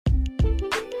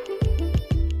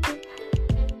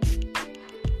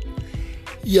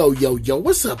Yo,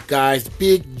 what's up, guys?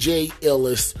 Big J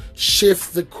Illis,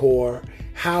 Shift the Core.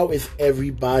 How is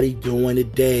everybody doing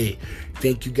today?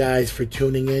 Thank you guys for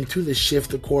tuning in to the Shift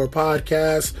the Core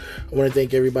podcast. I want to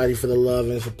thank everybody for the love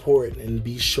and support, and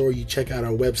be sure you check out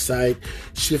our website,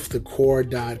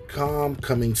 shiftthecore.com,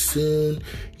 coming soon.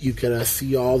 You can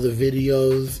see all the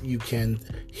videos. You can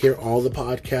hear all the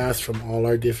podcasts from all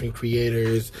our different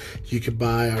creators. You can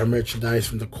buy our merchandise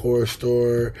from the Core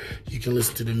store. You can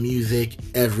listen to the music,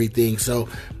 everything. So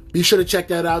be sure to check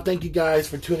that out. Thank you guys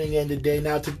for tuning in today.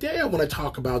 Now, today I want to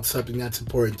talk about something that's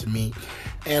important to me.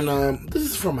 And this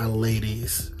is for my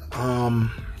ladies. I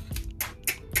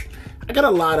got a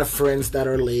lot of friends that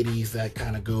are ladies that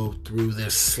kind of go through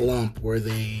this slump where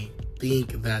they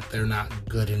think that they're not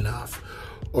good enough,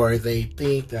 or they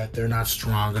think that they're not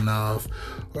strong enough,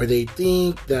 or they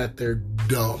think that they're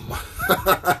dumb.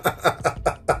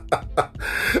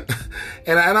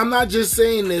 And I'm not just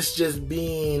saying this just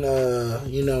being,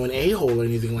 an a-hole or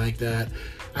anything like that.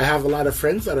 I have a lot of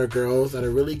friends that are girls, that are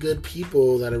really good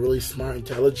people, that are really smart,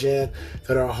 intelligent,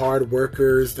 that are hard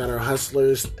workers, that are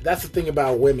hustlers. That's the thing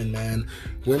about women, man.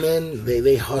 Women,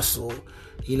 they hustle.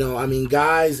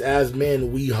 Guys as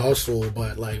men, we hustle,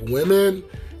 but women,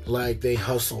 they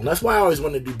hustle. And that's why I always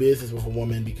wanted to do business with a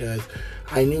woman, because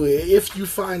I knew if you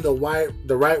find the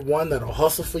right one that'll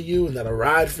hustle for you and that'll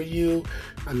ride for you,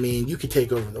 you could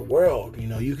take over the world.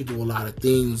 You could do a lot of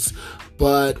things.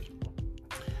 But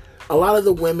a lot of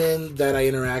the women that I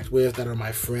interact with, that are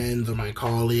my friends or my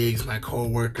colleagues, my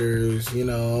coworkers,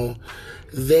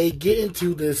 they get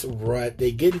into this rut,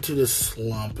 they get into this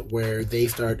slump where they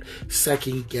start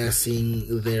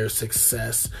second-guessing their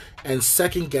success and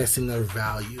second-guessing their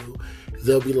value.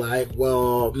 They'll be like,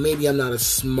 well, maybe I'm not as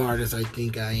smart as I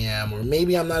think I am, or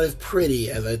maybe I'm not as pretty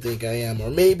as I think I am, or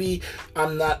maybe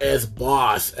I'm not as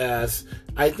boss as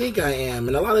I think I am.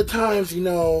 And a lot of times,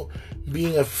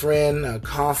 being a friend, a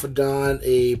confidant,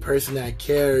 a person that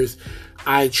cares,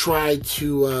 I try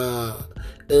to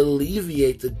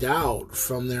alleviate the doubt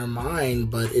from their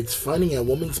mind. But it's funny, a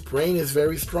woman's brain is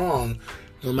very strong.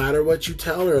 No matter what you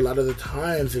tell her, a lot of the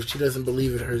times, if she doesn't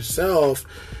believe it herself,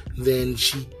 then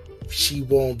she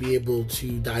won't be able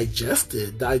to digest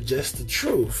the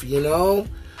truth,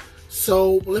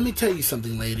 So let me tell you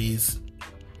something, ladies.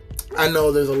 I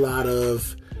know there's a lot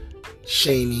of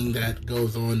shaming that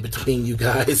goes on between you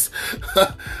guys.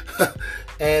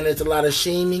 And it's a lot of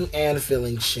shaming and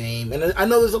feeling shame. And I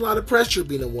know there's a lot of pressure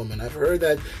being a woman. I've heard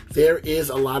that there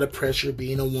is a lot of pressure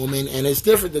being a woman, and it's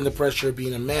different than the pressure of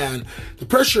being a man. The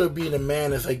pressure of being a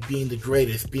man is like being the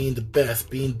greatest, being the best,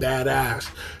 being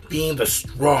badass, being the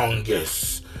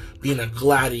strongest, being a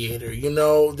gladiator.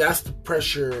 That's the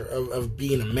pressure of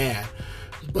being a man.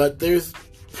 But there's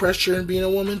pressure in being a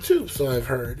woman too, so I've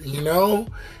heard,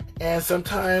 And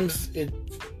sometimes it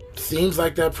seems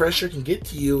like that pressure can get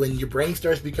to you, and your brain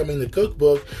starts becoming the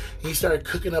cookbook, and you start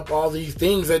cooking up all these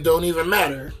things that don't even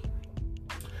matter.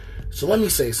 So let me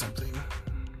say something.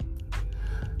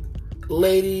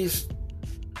 Ladies,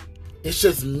 it's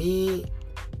just me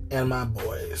and my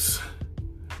boys.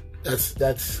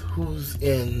 That's who's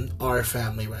in our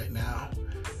family right now.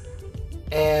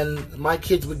 And my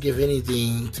kids would give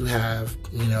anything to have,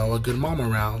 a good mom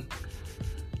around.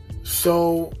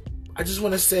 So I just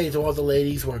want to say to all the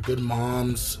ladies who are good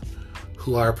moms,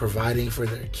 who are providing for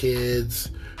their kids,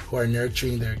 who are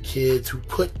nurturing their kids, who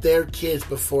put their kids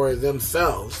before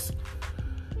themselves,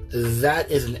 that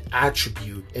is an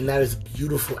attribute, and that is a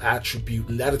beautiful attribute,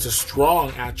 and that is a strong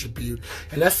attribute,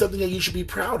 and that's something that you should be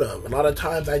proud of. A lot of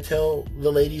times I tell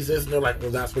the ladies this, and they're like,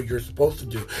 well, that's what you're supposed to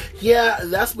do. Yeah,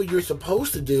 that's what you're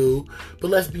supposed to do,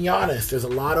 but let's be honest, there's a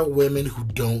lot of women who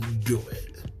don't do it.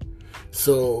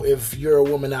 So if you're a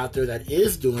woman out there that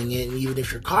is doing it, and even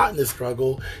if you're caught in this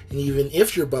struggle, and even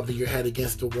if you're bumping your head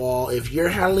against the wall, if you're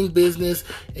handling business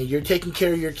and you're taking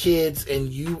care of your kids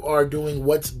and you are doing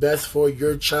what's best for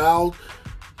your child,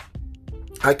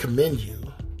 I commend you.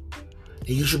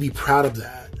 And you should be proud of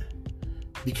that,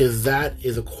 because that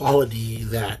is a quality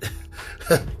that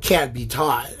can't be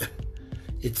taught.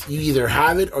 It's you either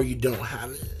have it or you don't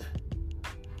have it.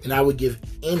 And I would give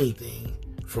anything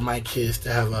for my kids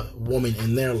to have a woman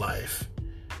in their life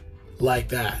like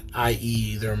that,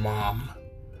 i.e. their mom,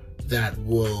 that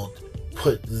will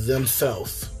put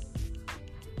themselves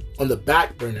on the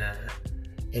back burner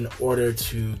in order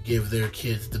to give their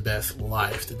kids the best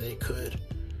life that they could.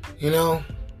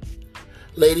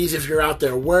 Ladies, if you're out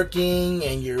there working,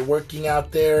 and you're working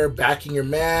out there backing your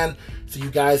man so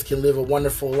you guys can live a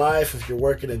wonderful life, if you're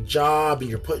working a job and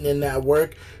you're putting in that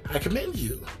work, I commend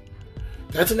you.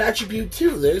 That's an attribute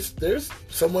too. There's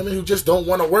some women who just don't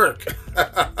want to work.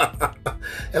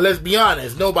 And let's be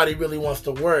honest, nobody really wants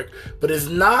to work. But it's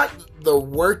not the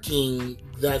working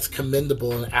that's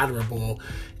commendable and admirable.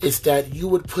 It's that you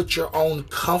would put your own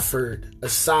comfort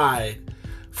aside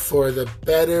for the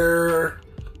better,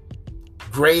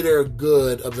 greater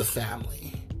good of the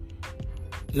family.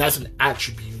 And that's an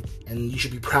attribute. And you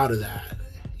should be proud of that.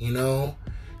 You know?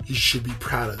 You should be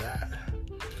proud of that.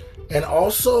 And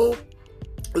also,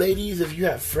 ladies, if you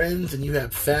have friends and you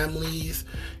have families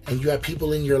and you have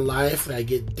people in your life that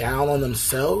get down on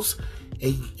themselves,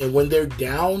 and when they're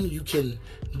down, you can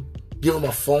give them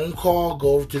a phone call,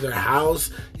 go over to their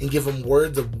house and give them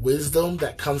words of wisdom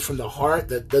that comes from the heart,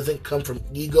 that doesn't come from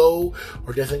ego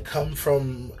or doesn't come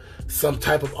from some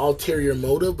type of ulterior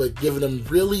motive, but giving them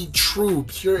really true,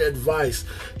 pure advice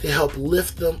to help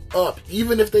lift them up,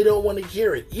 even if they don't want to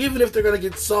hear it, even if they're going to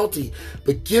get salty,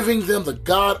 but giving them the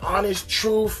God honest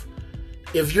truth.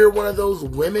 If you're one of those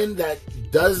women that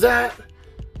does that,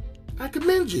 I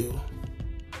commend you.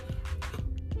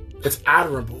 It's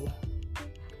admirable,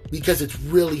 because it's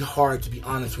really hard to be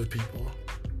honest with people,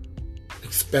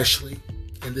 especially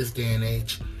in this day and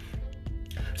age.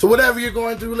 So whatever you're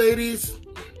going through, ladies,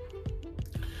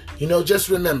 you know, just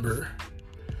remember,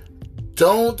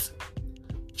 don't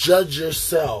judge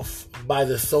yourself by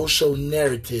the social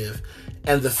narrative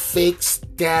and the fake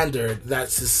standard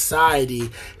that society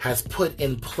has put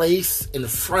in place in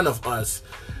front of us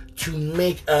to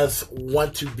make us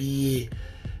want to be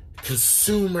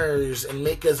consumers and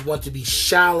make us want to be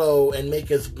shallow and make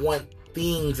us want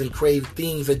things and crave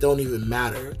things that don't even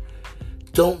matter.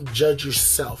 Don't judge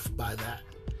yourself by that.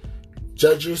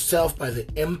 Judge yourself by the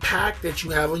impact that you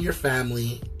have on your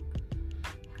family,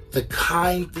 the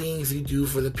kind things you do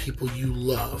for the people you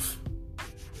love,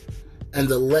 and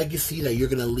the legacy that you're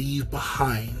going to leave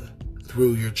behind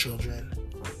through your children.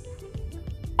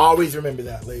 Always remember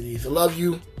that, ladies. I love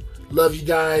you. Love you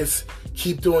guys.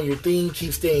 Keep doing your thing.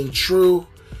 Keep staying true.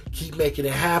 Keep making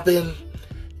it happen.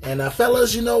 And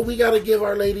fellas, you know, we got to give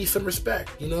our ladies some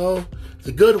respect. You know,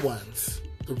 the good ones,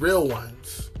 the real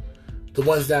ones, the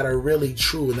ones that are really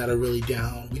true and that are really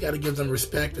down. We got to give them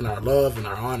respect and our love and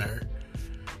our honor.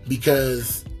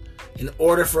 Because in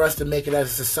order for us to make it as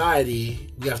a society,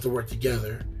 we have to work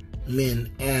together,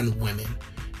 men and women.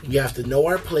 We have to know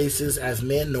our places as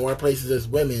men, know our places as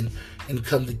women, and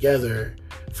come together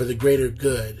for the greater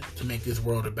good to make this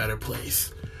world a better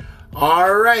place.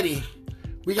 Alrighty.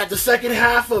 We got the second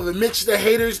half of a Mitch the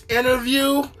Hater's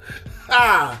interview.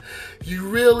 You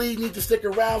really need to stick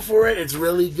around for it. It's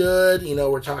really good. You know,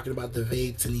 we're talking about the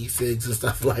vapes and e-cigs and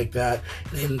stuff like that,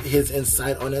 and his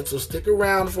insight on it. So stick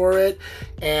around for it.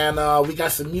 And we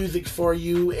got some music for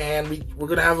you, and we're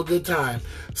going to have a good time.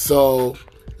 So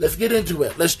let's get into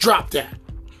it. Let's drop that.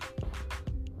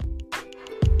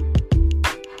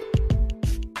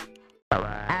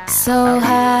 So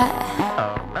high,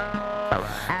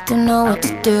 don't know what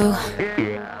to do,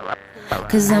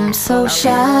 'cause I'm so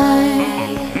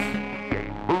shy.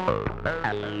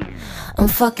 I'm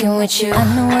fucking with you. I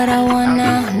know what I want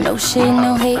now. No shade,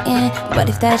 no hating. But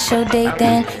if that's your date,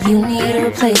 then you need a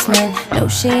replacement. No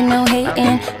shade, no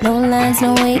hating. No lines,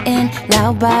 no waiting.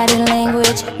 Loud body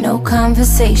language, no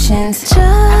conversations.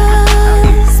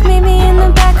 Just meet me in the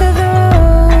back of the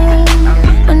room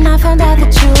when I found out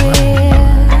that you were here.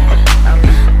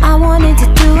 I wanted to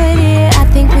do it here. I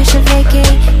think we should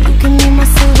vacate. You can be my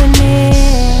souvenir.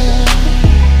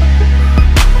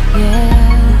 Yeah.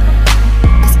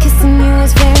 You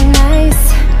was very nice.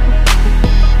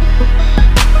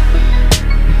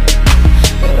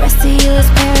 The rest of you is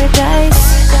paradise.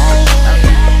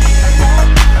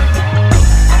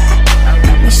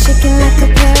 Got me shaking like a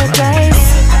paradise.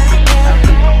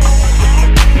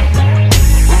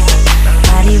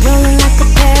 Body rolling like a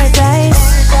paradise.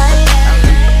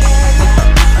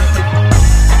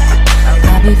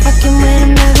 I'll be fucking with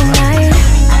him every night.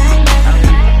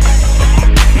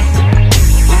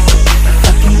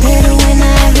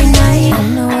 I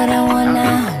know what I want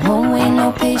now, won't wait,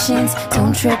 no patience.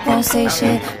 Don't trip, won't say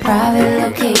shit, private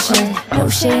location. No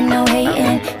shade, no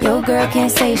hating, your girl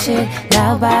can't say shit.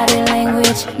 Loud body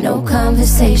language, no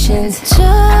conversations.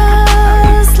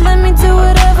 Just let me do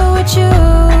whatever with you.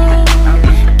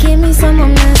 Give me some,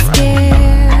 I'm not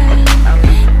scared.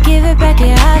 Give it back,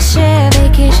 yeah, I share.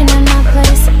 Vacation in my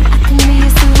place, I can be a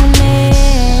souvenir.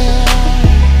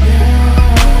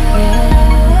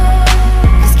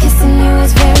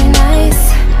 Was very nice.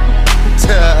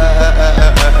 The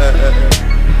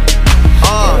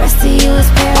rest of you is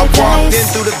paradise. I walked in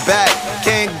through the back,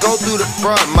 can't go through the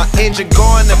front. My engine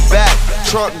go in the back,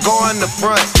 truck go in the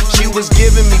front. She was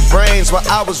giving me brains while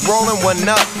I was rolling one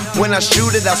up. When I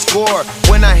shoot it, I score.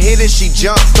 When I hit it, she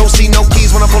jump. Don't see no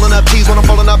keys when I'm pulling up keys. When I'm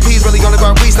pulling up peas, really gonna go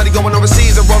we study going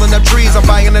overseas and rolling up trees. I'm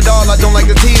buying it all. I don't like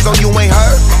the tease. Oh, you ain't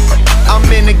heard? I'm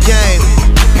in the game,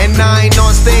 and I ain't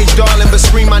on stage, darling, but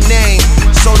scream my name.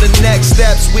 So the next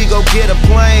steps, we go get a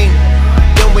plane.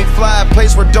 Then we fly a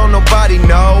place where don't nobody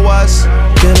know us.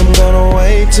 Then I'm gonna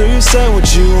wait till you say what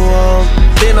you want.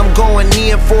 Then I'm going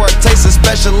in for a taste,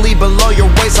 especially below your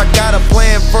waist. I got a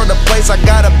plan for the place, I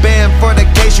got a band for the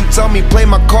case. You tell me play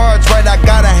my cards right, I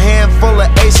got a handful of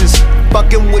aces.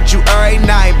 Fucking with you every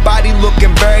night, body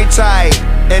looking very tight.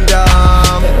 And the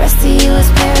rest of you is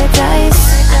paradise.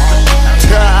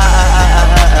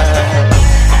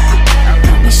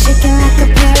 Got me shaking like a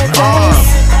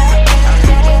paradise.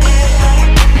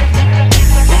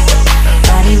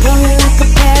 Body rolling like a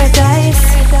paradise.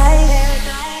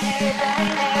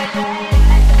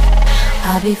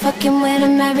 I'll be fucking with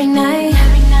him every night.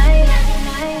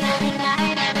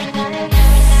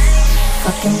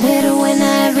 Fucking with a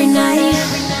winner every night.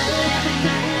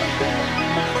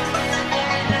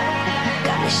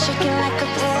 Got me shaking like a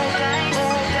paradise.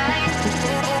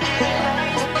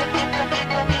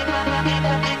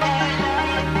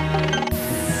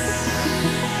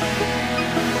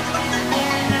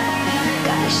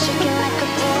 Got me shaking like a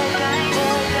paradise.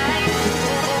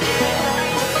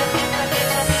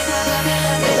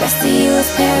 The rest of you is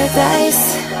paradise.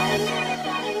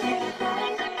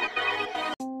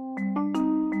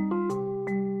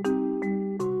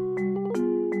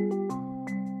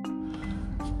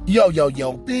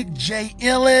 Yo, Big J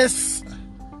Illis.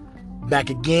 Back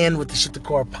again with the Shit the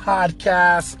Core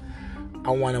podcast.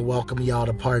 I want to welcome y'all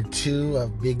to part 2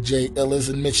 of Big J Illis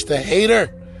and Mitch the Hater.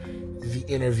 The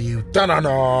interview.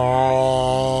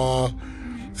 Da-da-da.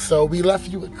 So we left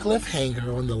you a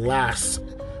cliffhanger on the last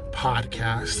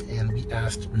podcast, and we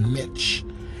asked Mitch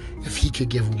if he could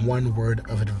give one word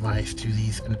of advice to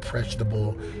these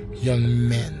impressionable young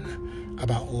men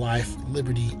about life,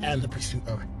 liberty, and the pursuit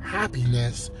of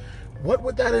happiness. What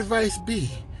would that advice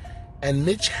be? And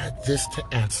Mitch had this to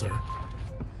answer.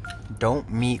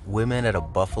 Don't meet women at a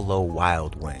Buffalo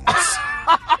Wild Wings.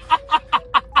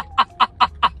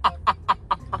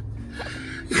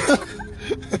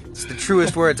 It's the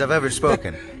truest words I've ever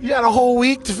spoken. You had a whole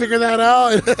week to figure that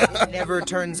out. It never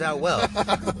turns out well.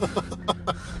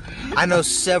 I know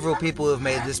several people who have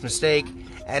made this mistake,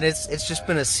 and it's just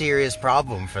been a serious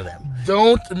problem for them.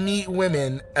 Don't meet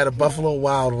women at a Buffalo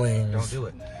Wild Wings. Don't do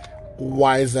it.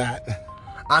 Why is that?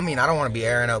 I mean, I don't want to be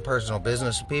airing out personal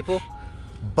business to people,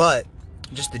 but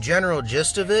just the general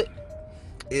gist of it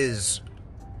is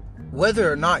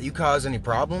whether or not you cause any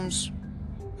problems,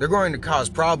 they're going to cause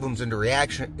problems in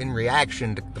reaction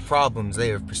to the problems they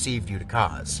have perceived you to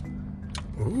cause.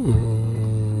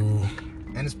 Ooh.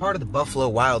 And it's part of the Buffalo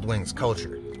Wild Wings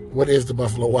culture. What is the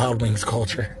Buffalo Wild Wings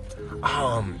culture?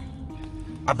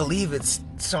 I believe it's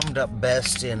summed up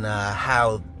best in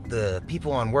how the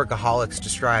people on Workaholics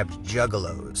described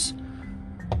juggalos.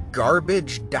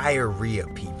 Garbage diarrhea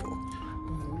people.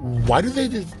 Why do they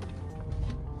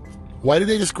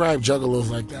describe juggalos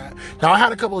like that? Now, I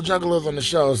had a couple of juggalos on the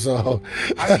show, so...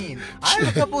 I mean, I have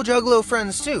a couple of juggalo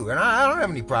friends, too, and I don't have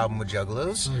any problem with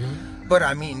juggalos. Mm-hmm. But,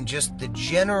 I mean, just the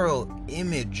general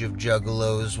image of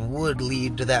juggalos would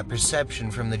lead to that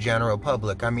perception from the general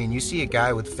public. I mean, you see a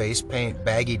guy with face paint,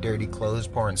 baggy, dirty clothes,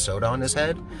 pouring soda on his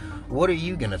head, what are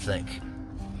you gonna think?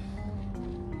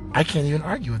 I can't even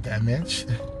argue with that, Mitch.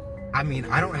 I mean,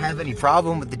 I don't have any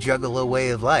problem with the juggalo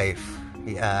way of life.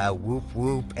 Whoop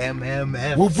whoop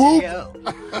MMFCL. Whoop whoop.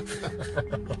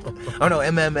 Oh no,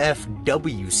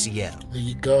 MMFWCL. There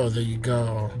you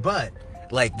go. But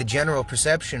like the general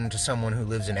perception to someone who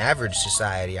lives in average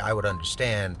society, I would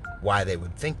understand why they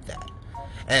would think that.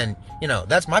 And you know,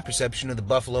 that's my perception of the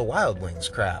Buffalo Wild Wings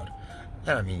crowd.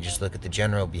 I mean, just look at the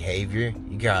general behavior.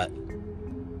 You got,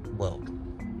 well,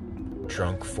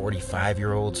 drunk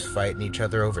 45-year-olds fighting each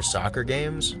other over soccer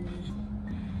games.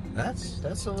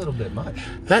 That's a little bit much.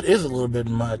 That is a little bit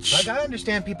much. Like, I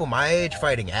understand people my age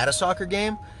fighting at a soccer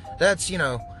game. That's, you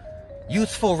know,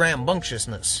 youthful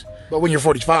rambunctiousness. But when you're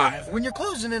 45... When you're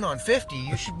closing in on 50,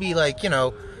 you should be like, you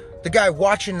know, the guy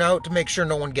watching out to make sure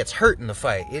no one gets hurt in the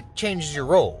fight. It changes your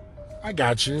role. I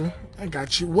got you.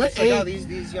 What age? Like,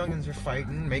 these youngins are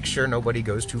fighting. Make sure nobody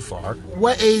goes too far.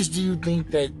 What age do you think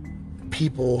that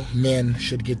people, men,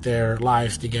 should get their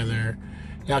lives together?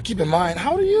 Now, keep in mind,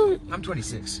 how old are you? I'm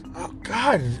 26. Oh,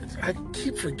 God. I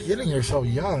keep forgetting you're so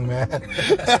young, man.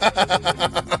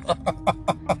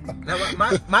 Now,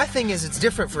 my thing is it's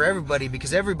different for everybody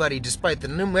because everybody, despite the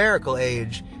numerical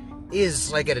age,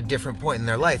 is, like, at a different point in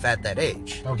their life at that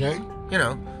age. Okay. You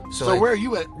know, So where are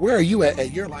you at? Where are you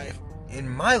at your life? In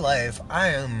my life, I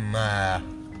am,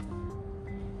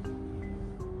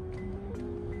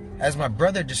 as my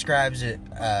brother describes it,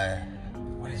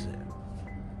 what is it?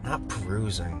 Not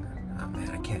perusing. Oh man,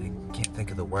 I can't think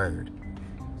of the word.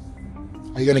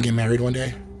 Are you gonna get married one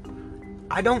day?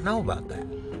 I don't know about that.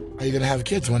 Are you gonna have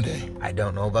kids one day? I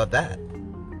don't know about that.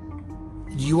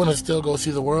 Do you want to still go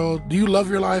see the world? Do you love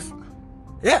your life?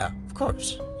 Yeah, of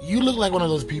course. You look like one of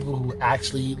those people who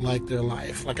actually like their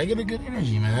life. Like, I get a good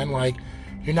energy, man. Like,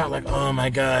 you're not like, oh my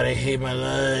God, I hate my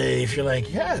life. You're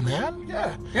like, yeah, man,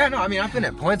 yeah. Yeah, no, I mean, I've been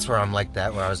at points where I'm like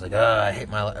that, where I was like, oh, I hate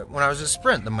my life. When I was a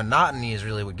Sprint, the monotony is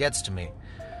really what gets to me.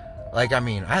 Like, I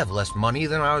mean, I have less money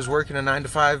than when I was working a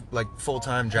 9-to-5, like,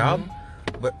 full-time job.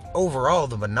 Mm-hmm. But overall,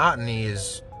 the monotony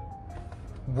is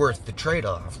worth the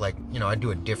trade-off. Like, you know, I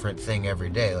do a different thing every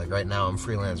day. Like, right now I'm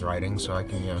freelance writing, so I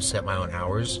can, you know, set my own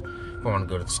hours. If I want to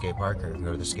go to the skate park, I can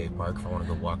go to the skate park. If I want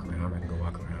to go walk around, I can go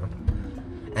walk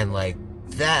around. And, like,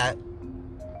 that,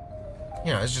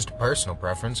 you know, it's just a personal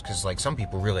preference, because, like, some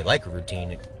people really like a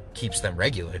routine. It keeps them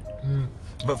regular.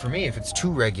 But for me, if it's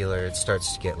too regular, it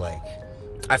starts to get, like,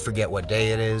 I forget what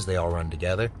day it is. They all run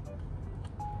together.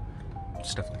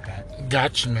 Stuff like that.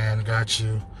 Got you, man. Got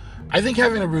you. I think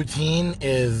having a routine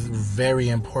is very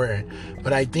important,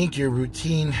 but I think your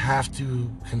routine have to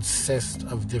consist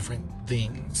of different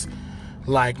things.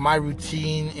 Like, my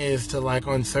routine is to, like,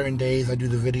 on certain days I do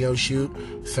the video shoot,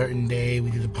 certain day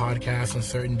we do the podcast, on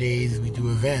certain days we do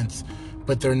events,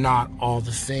 but they're not all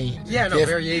the same. Yeah, no,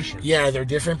 variation. Yeah, they're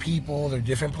different people, they're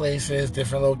different places,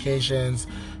 different locations.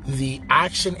 The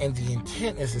action and the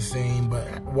intent is the same,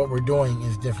 but what we're doing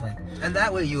is different. And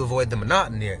that way you avoid the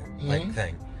monotony, like,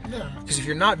 thing. Yeah. Because if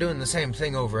you're not doing the same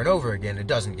thing over and over again, it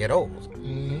doesn't get old.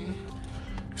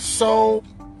 So,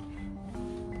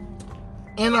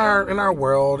 in our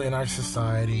world, in our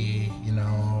society, you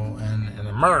know, and in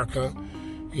America,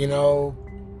 you know,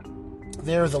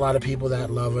 there's a lot of people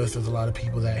that love us. There's a lot of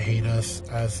people that hate us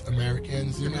as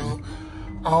Americans, you know.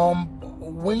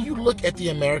 When you look at the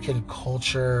American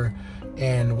culture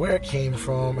and where it came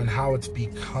from and how it's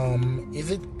become,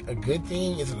 is it a good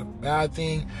thing? Is it a bad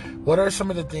thing? What are some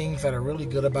of the things that are really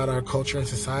good about our culture and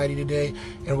society today?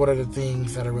 And what are the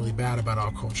things that are really bad about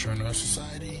our culture and our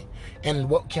society? And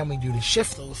what can we do to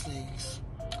shift those things?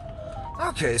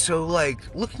 Okay, so,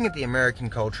 like, looking at the American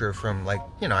culture from, like,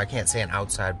 you know, I can't say an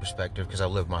outside perspective because I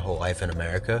lived my whole life in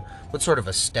America, but sort of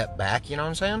a step back, you know what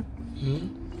I'm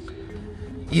saying?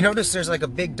 You notice there's, like, a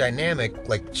big dynamic,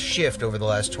 like, shift over the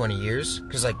last 20 years.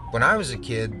 Because, like, when I was a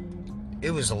kid,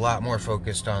 it was a lot more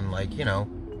focused on, like, you know,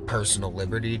 personal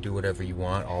liberty, do whatever you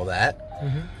want, all that.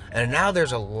 And now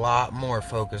there's a lot more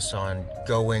focus on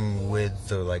going with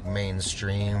the, like,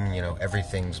 mainstream, you know,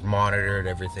 everything's monitored,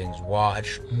 everything's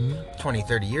watched. 20,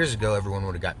 30 years ago, everyone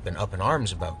would have been up in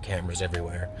arms about cameras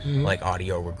everywhere. Like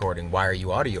audio recording. Why are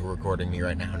you audio recording me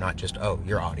right now? Not just, oh,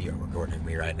 you're audio recording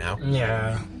me right now.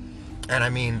 Yeah. And I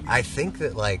mean, I think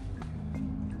that, like,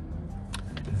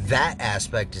 that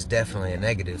aspect is definitely a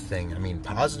negative thing. I mean,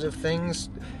 positive things,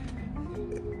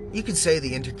 you could say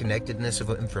the interconnectedness of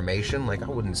information. Like, I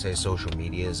wouldn't say social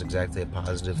media is exactly a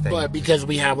positive thing. But because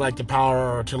we have, like, the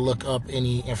power to look up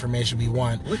any information we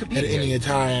want at any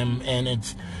time, and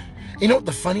it's, you know,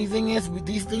 the funny thing is,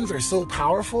 these things are so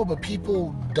powerful, but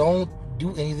people don't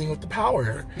do anything with the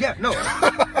power. Yeah, no.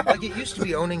 Like, it used to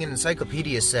be owning an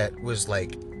encyclopedia set was,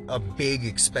 like, a big,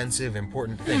 expensive,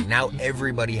 important thing. Now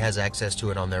everybody has access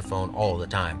to it on their phone all the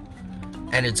time.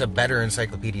 And it's a better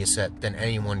encyclopedia set than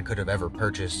anyone could have ever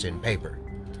purchased in paper,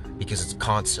 because it's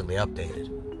constantly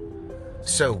updated.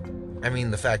 So, I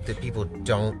mean, the fact that people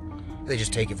they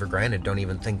just take it for granted, don't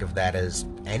even think of that as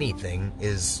anything,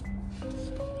 is...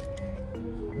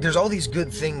 There's all these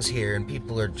good things here, and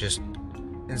people are just,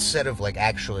 instead of, like,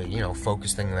 actually, you know,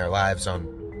 focusing their lives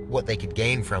on what they could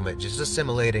gain from it, just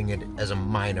assimilating it as a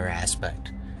minor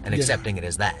aspect and accepting it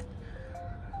as that.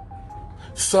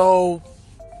 So,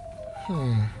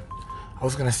 I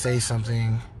was gonna say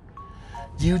something.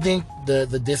 Do you think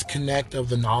the disconnect of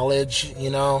the knowledge, you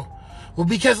know? Well,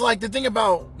 because, like, the thing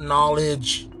about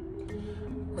knowledge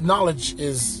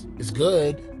is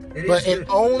good, but it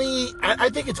only, I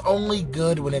think it's only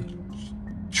good when it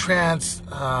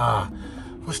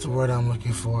what's the word I'm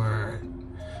looking for?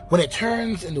 When it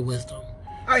turns into wisdom.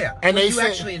 Oh, yeah. And when you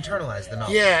actually internalize the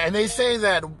knowledge. Yeah, and they say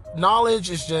that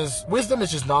wisdom is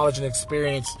just knowledge and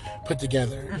experience put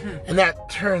together. And that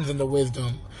turns into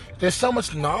wisdom. There's so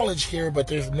much knowledge here, but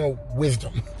there's no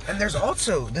wisdom. And there's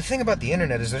also, the thing about the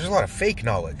internet is there's a lot of fake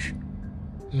knowledge.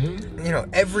 You know,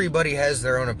 everybody has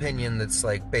their own opinion that's,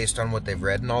 like, based on what they've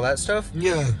read and all that stuff.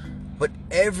 Yeah. But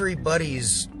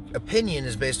everybody's opinion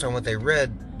is based on what they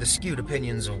read, the skewed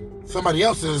opinions of somebody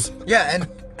else's. Yeah,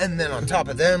 and then on top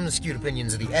of them, the skewed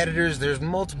opinions of the editors. There's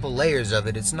multiple layers of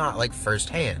it. It's not like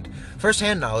firsthand.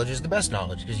 Firsthand knowledge is the best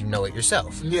knowledge because you know it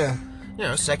yourself. Yeah. You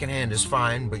know, secondhand is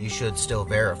fine, but you should still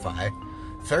verify.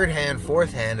 Third hand,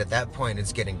 fourth hand, at that point,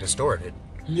 it's getting distorted.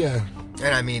 Yeah.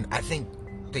 And I mean, I think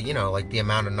that, you know, like the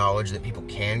amount of knowledge that people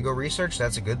can go research,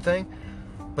 that's a good thing.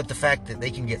 But the fact that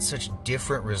they can get such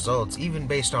different results, even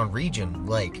based on region,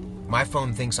 like my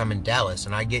phone thinks I'm in Dallas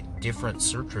and I get different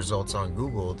search results on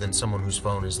Google than someone whose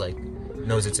phone is like,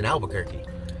 knows it's in Albuquerque.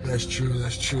 That's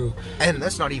true. And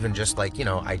that's not even just like, you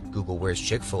know, I Google where's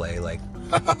Chick-fil-A, like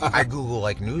I Google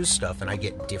like news stuff and I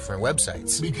get different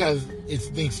websites. Because it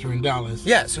thinks you're in Dallas.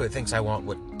 Yeah, so it thinks I want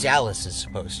what Dallas is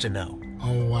supposed to know.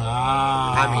 Oh,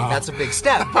 wow. I mean, that's a big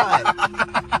step, but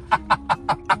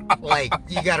like,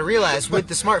 you gotta realize with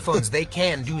the smartphones, they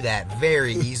can do that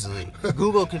very easily.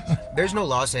 There's no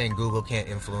law saying Google can't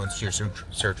influence your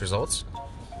search results.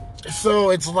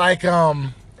 So it's like,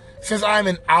 since I'm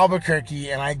in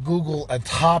Albuquerque and I Google a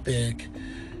topic,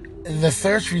 the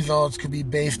search results could be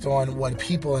based on what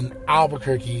people in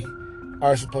Albuquerque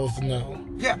are supposed to know.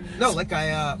 Yeah, no, like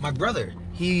my brother,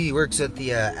 he works at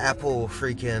the Apple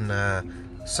freaking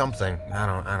something. I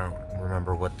don't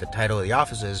remember what the title of the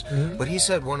office is, but he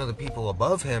said one of the people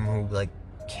above him who like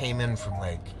came in from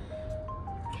like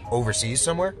overseas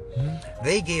somewhere,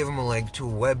 they gave him a link to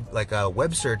a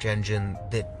web search engine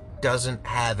that doesn't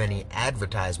have any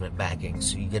advertisement backing,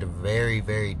 so you get a very,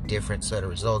 very different set of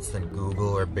results than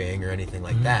Google or Bing or anything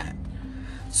like that.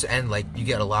 So, and like you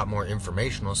get a lot more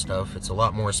informational stuff. It's a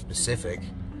lot more specific.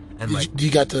 And like, you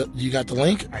got the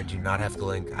link? I do not have the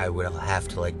link. I will have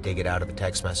to like dig it out of the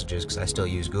text messages because I still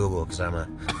use Google because I'm a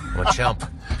chump.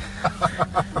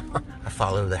 I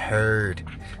follow the herd.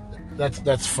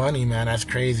 That's funny, man. That's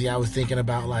crazy. I was thinking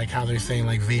about like how they're saying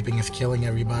like vaping is killing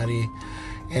everybody.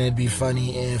 And it'd be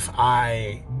funny if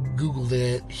I Googled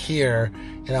it here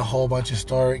in a whole bunch of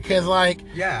stories. Because, like,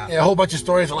 a whole bunch of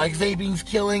stories are like, vaping's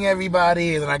killing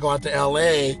everybody. And then I go out to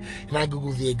LA and I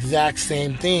Google the exact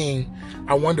same thing.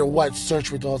 I wonder what search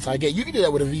results I get. You can do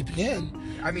that with a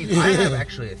VPN. I mean, I have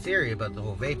actually a theory about the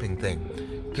whole vaping thing.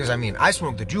 Because, I mean, I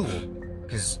smoke the Juul.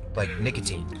 Because, like,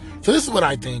 nicotine. So this is what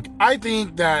I think. I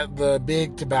think that the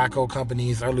big tobacco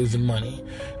companies are losing money.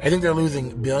 I think they're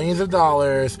losing billions of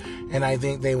dollars, and I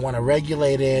think they want to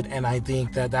regulate it, and I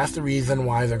think that that's the reason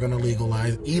why they're going to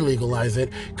illegalize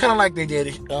it, kind of like they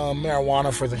did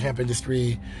marijuana for the hemp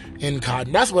industry in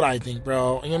cotton. That's what I think,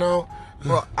 bro, you know?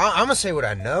 Well, I'm going to say what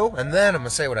I know, and then I'm going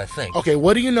to say what I think. Okay,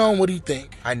 what do you know and what do you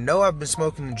think? I know I've been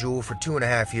smoking the Juul for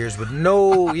 2.5 years with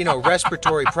no,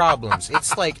 respiratory problems.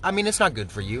 It's like, I mean, it's not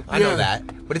good for you. I know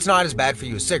that. But it's not as bad for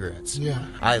you as cigarettes. Yeah.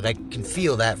 I, can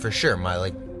feel that for sure.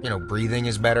 My, breathing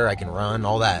is better. I can run,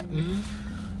 all that. Mm-hmm.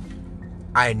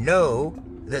 I know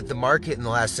that the market in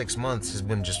the last 6 months has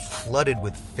been just flooded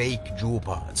with fake Juul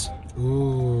pods.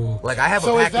 Ooh. Like I have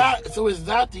a package. Is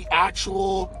that the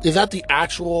actual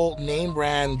name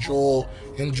brand Juul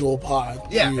and Juul pod?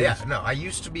 Yeah. No, I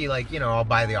used to be like, I'll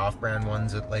buy the off-brand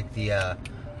ones at like the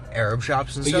Arab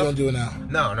shops and stuff. But you don't do it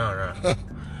now. No.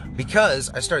 Because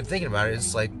I started thinking about it.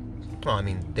 It's like, well, I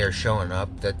mean, they're showing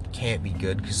up. That can't be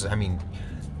good because I mean,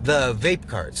 the vape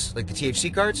carts, like the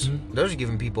THC carts, those are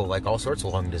giving people like all sorts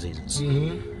of lung diseases.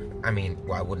 Mm-hmm. I mean,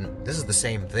 why wouldn't? This is the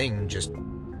same thing, just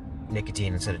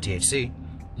nicotine instead of THC.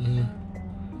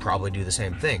 Probably do the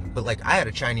same thing. But like I had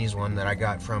a Chinese one that I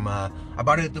got from I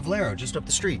bought it at the Valero just up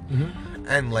the street.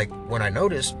 And like when I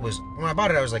noticed was when I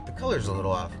bought it I was like the color's a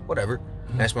little off, whatever.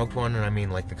 And I smoked one and I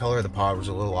mean like the color of the pod was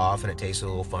a little off and it tasted a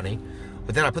little funny.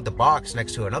 But then I put the box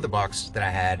next to another box that I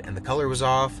had and the color was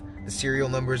off, the serial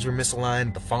numbers were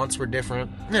misaligned, the fonts were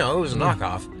different. It was a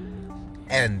knockoff.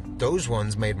 And those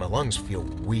ones made my lungs feel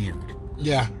weird.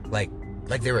 Yeah. Like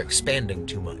they were expanding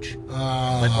too much.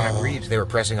 Like when I breathed, they were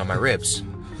pressing on my ribs.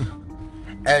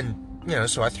 And,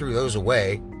 so I threw those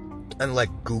away and, like,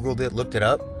 Googled it, looked it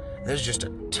up. There's just a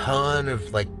ton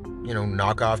of, like,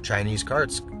 knockoff Chinese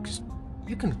carts. Because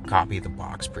you can copy the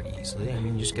box pretty easily. I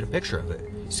mean, you just get a picture of it.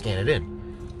 Scan it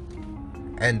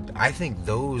in. And I think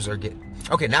those are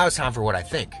Okay, now it's time for what I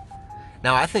think.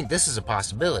 Now, I think this is a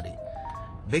possibility.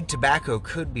 Big Tobacco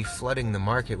could be flooding the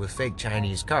market with fake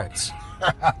Chinese carts.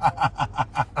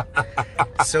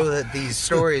 So that these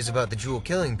stories about the Juul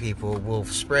killing people will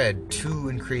spread to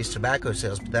increase tobacco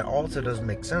sales. But that also doesn't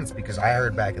make sense because I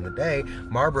heard back in the day,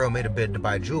 Marlboro made a bid to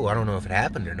buy Juul. I don't know if it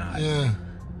happened or not. Yeah.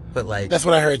 But like... That's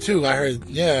what I heard too.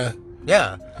 Yeah.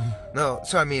 No,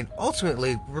 so I mean,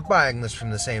 ultimately, we're buying this from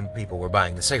the same people we're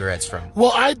buying the cigarettes from.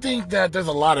 Well, I think that there's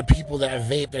a lot of people that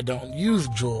vape that don't use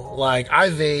Juul. Like, I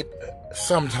vape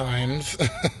sometimes.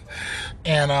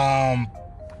 And a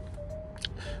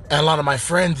lot of my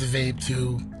friends vape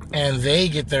too, and they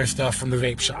get their stuff from the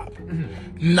vape shop,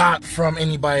 not from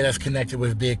anybody that's connected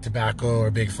with Big Tobacco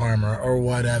or Big Pharma or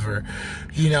whatever,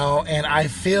 you know. And I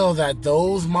feel that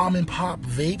those mom and pop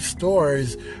vape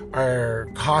stores are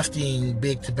costing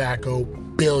Big Tobacco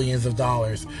billions of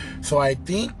dollars. So I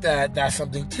think that that's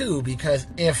something too, because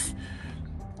if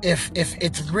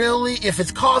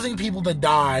it's causing people to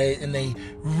die and they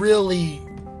really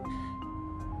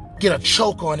get a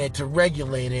choke on it to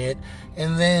regulate it,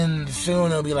 and then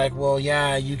soon it'll be like, well,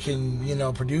 yeah, you can, you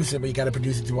know, produce it, but you got to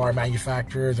produce it to our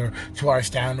manufacturers or to our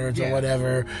standards or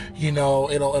whatever, you know.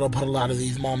 It'll put a lot of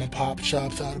these mom and pop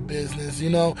shops out of business,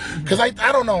 you know, because I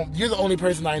don't know, you're the only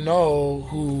person I know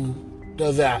who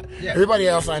does that. Everybody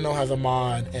else I know has a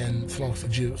mod and smokes the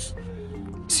juice.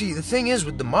 See, the thing is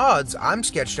with the mods, I'm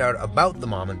sketched out about the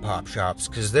mom and pop shops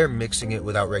because they're mixing it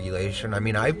without regulation. I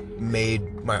mean, I've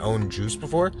made my own juice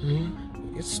before.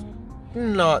 It's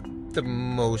not the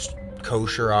most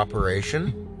kosher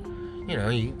operation. You know,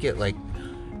 you get like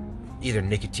either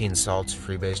nicotine salts,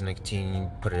 freebase nicotine, you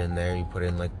put it in there, you put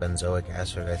in like benzoic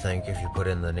acid, I think, if you put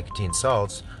in the nicotine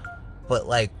salts. But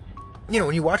like, you know,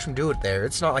 when you watch them do it there,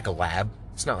 it's not like a lab.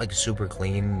 It's not like super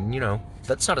clean, you know.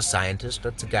 That's not a scientist.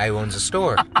 That's a guy who owns a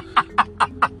store.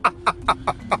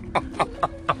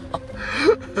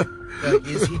 Like,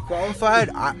 is he qualified?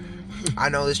 I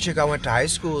know this chick I went to high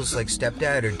school's like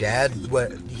stepdad or dad.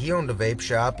 He owned a vape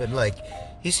shop, and like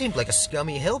he seemed like a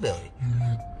scummy hillbilly.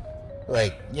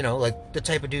 Like, you know, like the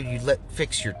type of dude you'd let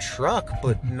fix your truck,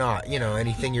 but not, you know,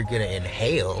 anything you're gonna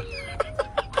inhale.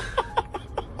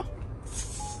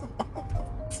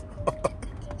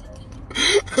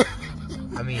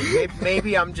 I mean,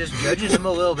 maybe I'm just judging him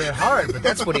a little bit hard, but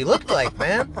that's what he looked like,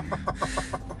 man.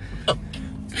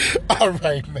 All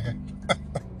right, man.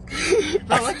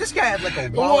 No, like this guy had like a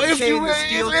wallet chain,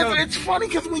 steel toe. It's funny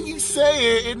because when you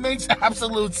say it, it makes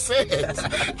absolute sense.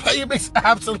 Like, it makes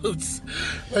absolute sense.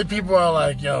 Like, people are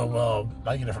like, yo, well,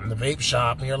 I get it from the vape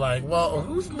shop. And you're like, well,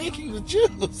 who's making the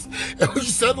juice? And when you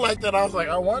said like that, I was like,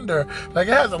 I wonder. Like,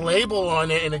 it has a label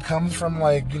on it and it comes from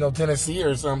like, you know, Tennessee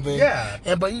or something.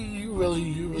 Yeah. But you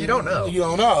really don't know. You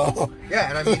don't know. Yeah,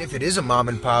 and I mean, if it is a mom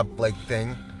and pop like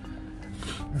thing,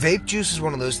 vape juice is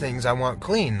one of those things I want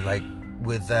clean, like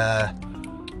with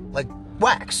like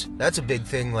wax. That's a big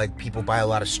thing. Like, people buy a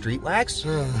lot of street wax,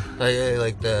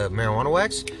 like the marijuana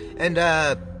wax, and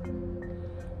I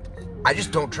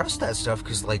just don't trust that stuff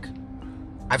because, like,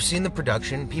 I've seen the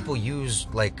production. People use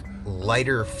like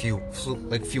lighter fuel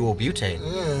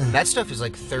butane. That stuff is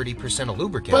like 30% of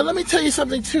lubricant. But let me tell you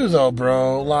something too, though,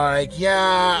 bro. Like,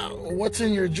 yeah, what's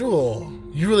in your Juul?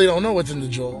 You really don't know what's in the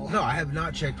Juul. No, I have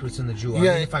not checked what's in the Juul.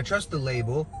 Yeah. I mean, if I trust the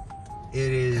label,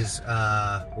 it is,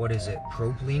 what is it?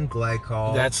 Propylene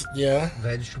glycol. That's, yeah.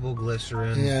 Vegetable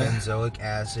glycerin, benzoic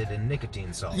acid, and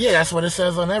nicotine salt. Yeah, that's what it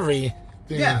says on every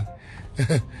thing. Yeah.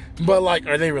 But, like,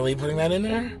 are they really putting that in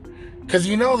there? Because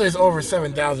you know there's over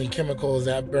 7,000 chemicals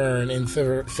that burn in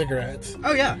cigarettes.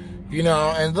 Oh, yeah. You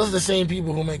know, and those are the same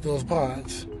people who make those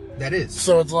pods. That is.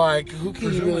 So it's like, who can you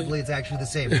really... Presumably it's actually the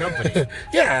same company.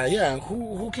 Yeah.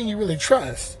 Who can you really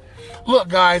trust? Look,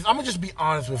 guys, I'm going to just be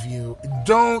honest with you.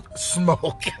 Don't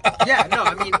smoke. Yeah, no,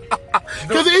 I mean...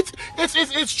 Because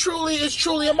it's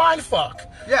truly a mind fuck.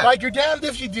 Yeah. Like, you're damned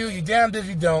if you do, you're damned if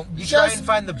you don't. You try and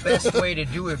find the best way to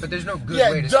do it, but there's no good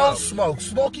way to smoke. Yeah, don't smoke.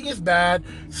 Smoking is bad.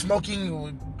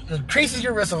 Smoking increases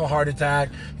your risk of a heart attack,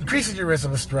 increases your risk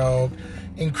of a stroke,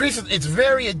 it's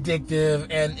very addictive,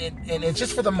 and it's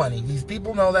just for the money. These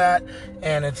people know that,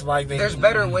 and it's like there's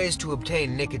better ways to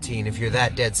obtain nicotine if you're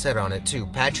that dead set on it too.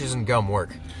 Patches and gum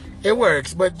work. It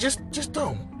works, but just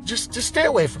don't. Just stay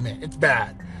away from it. It's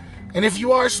bad. And if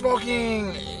you are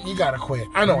smoking, you gotta quit.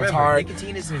 I know. Remember, it's hard.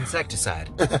 Nicotine is an insecticide.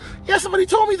 Yeah, somebody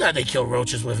told me that they kill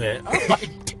roaches with it. I'm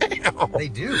like, damn. They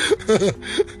do. Well,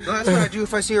 that's what I do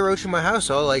if I see a roach in my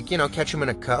house. I'll, like, you know, catch him in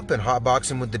a cup and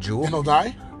hotbox him with the Juul. And he'll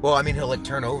die? Well, I mean, he'll, like,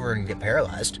 turn over and get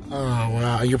paralyzed. Oh,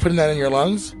 wow. You're putting that in your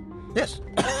lungs? Yes.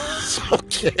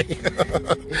 Okay.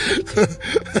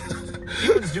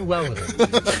 Humans do well with it.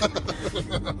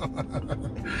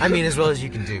 I mean, as well as you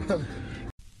can do. You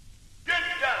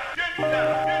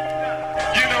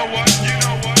know what?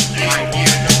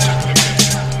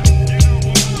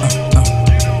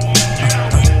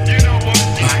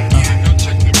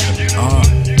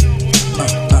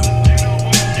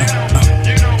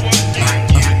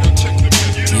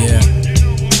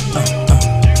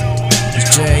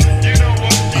 It's Jay.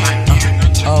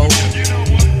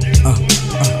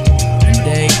 And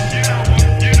they.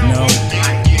 No.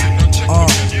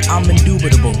 I'm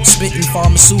indubitable. Spitting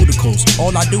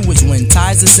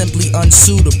cause it's simply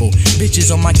unsuitable.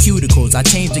 Bitches on my cuticles, I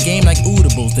changed the game like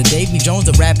Oodibles. The Davy Jones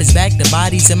of rap is back, the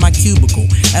body's in my cubicle.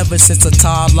 Ever since a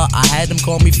toddler, I had them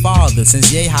call me father.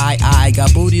 Since yay high, I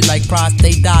got booty like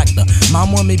prostate doctor.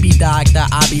 Mom want me be doctor,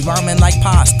 I be rhyming like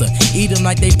pasta. Eat them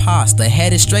like they pasta,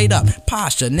 headed straight up,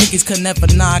 posture. Niggas could never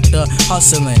knock the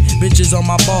hustling. Bitches on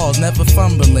my balls, never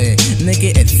fumbling.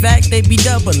 Nigga, in fact, they be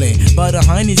doubling. But the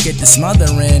honeys get the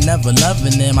smothering, never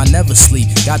loving them. I never sleep,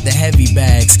 got the heavy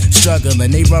bags,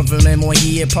 struggling. They run from him when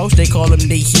he approach, they call him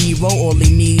the hero. All they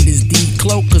need is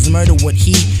D-cloak, cause murder what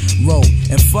he wrote.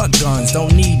 And fuck guns,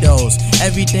 don't need those.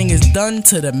 Everything is done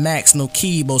to the max, no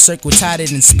keybo. Circle tighter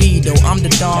than Speedo, I'm the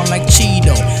Don like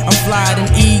Cheeto. I'm fly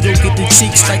than Eagle, get the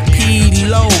cheeks like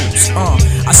P-Lows.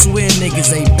 I swear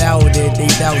niggas ain't bout it, they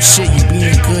bout shit. You be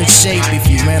in good shape if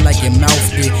you ran like your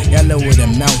mouth did. Yellow with a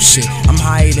mouth shit. I'm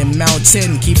higher than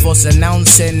mountain, keep us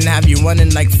announcing. Have you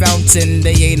running like fountain,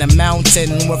 they ain't a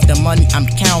mountain worth the money I'm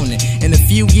counting. In a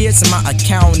few years my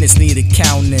accountants need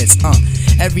accountants.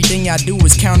 Everything I do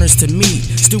is counters to me.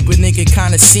 Stupid nigga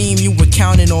kinda seem you were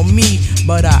counting on me,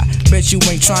 but I bet you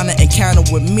ain't tryna encounter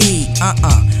with me.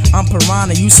 I'm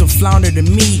piranha, you some flounder to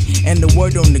me. And the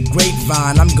word on the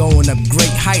grapevine, I'm going up great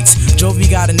heights. Jovi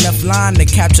got enough line to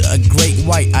capture a great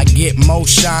white. I get more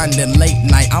shine than late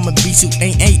night. I'm a beast who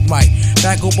ain't right.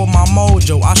 Back up on my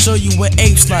mojo, I'll show you what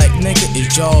apes like. Nigga,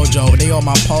 it's JoJo, they on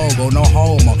my pogo, no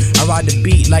homo. I ride the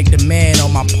beat like the man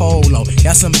on my polo.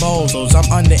 Got some bozos, I'm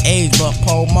underage but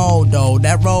Pomodo.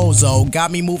 That Rozo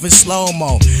got me moving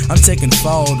slow-mo. I'm taking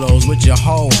photos with your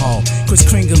ho-ho. Chris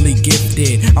Kringley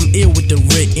gifted, I'm ill with the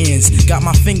writtens. Got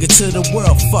my finger to the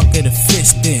world, fuck it a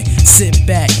fist in. Sit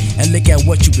back and look at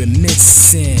what you been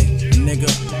missing, nigga.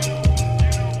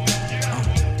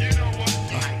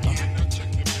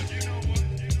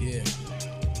 Yeah.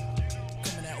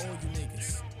 Coming at all you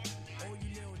niggas. All you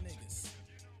little niggas.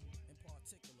 In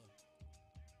particular.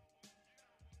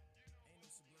 Ain't no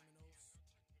subliminals. Straight direct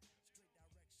shots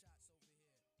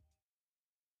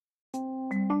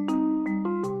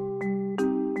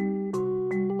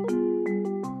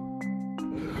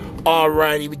over here.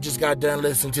 Alrighty, we just got done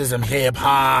listening to some hip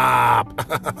hop.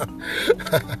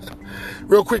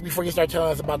 Real quick before you start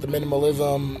telling us about the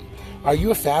minimalism, are you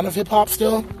a fan of hip hop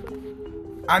still?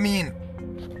 I mean,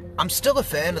 I'm still a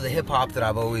fan of the hip hop that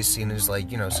I've always seen as,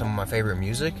 like, you know, some of my favorite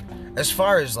music. As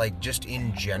far as, like, just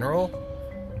in general,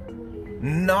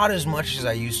 not as much as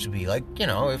I used to be. Like, you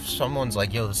know, if someone's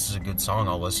like, yo, this is a good song,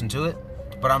 I'll listen to it.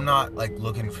 But I'm not, like,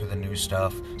 looking for the new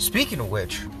stuff. Speaking of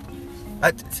which,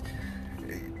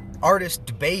 artist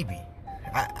DaBaby.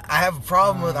 I have a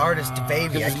problem with artist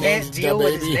DaBaby. I can't deal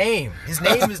with his name. His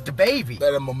name is DaBaby.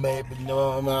 That I'm a man, but you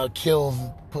know, Kills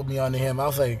put me onto him. I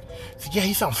was like, yeah,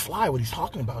 he sounds fly. What he's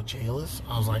talking about, Jay Ellis.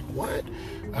 I was like, what?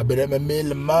 I bet I'm a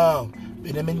minimum.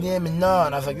 And I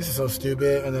was like, this is so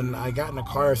stupid. And then I got in the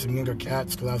car with some younger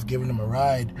cats because I was giving them a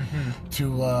ride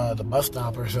to the bus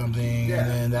stop or something. Yeah. And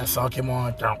then that song came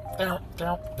on. And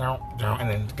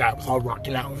then the guy was all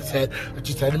rocking out with his head. I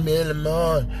just had a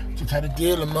minimum. Just had a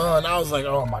deal on. I was like,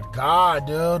 oh my God,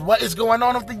 dude. What is going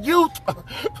on with the youth?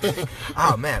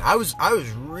 Oh, man. I was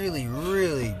really,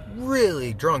 really,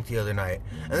 really drunk the other night.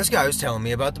 And this guy was telling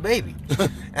me about DaBaby.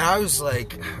 And I was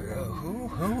like,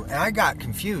 who? And I got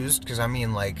confused because, I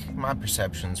mean, like, my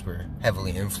perceptions were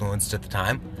heavily influenced at the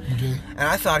time. Okay. And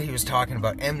I thought he was talking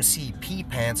about MCP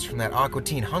Pants from that Aqua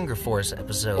Teen Hunger Force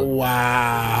episode.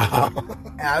 Wow.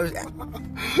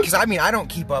 Because, I mean, I don't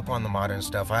keep up on the modern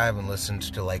stuff. I haven't listened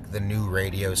to, like, the new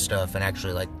radio stuff and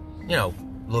actually, like, you know,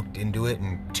 looked into it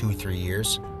in 2-3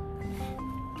 years.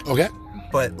 Okay.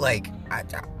 But, like, I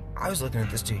was looking at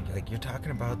this dude, like, you're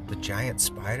talking about the giant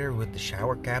spider with the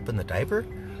shower cap and the diaper?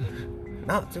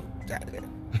 No,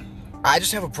 I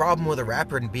just have a problem with a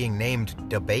rapper being named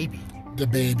DaBaby.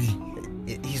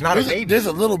 DaBaby. He's not a baby. There's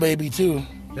a little baby too.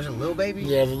 There's a little baby?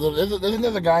 Yeah, there's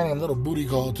another guy named Little Booty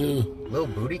Call too. Little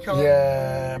Booty Call?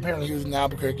 Yeah, apparently he was in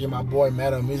Albuquerque and my boy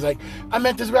met him. He's like, I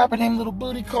met this rapper named Little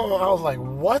Booty Call. I was like,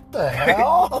 what the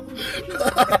hell?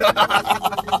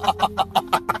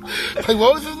 Like,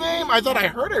 what was his name? I thought I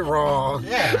heard it wrong.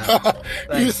 Yeah.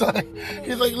 he's like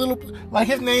little, like,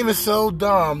 his name is so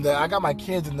dumb that I got my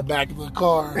kids in the back of the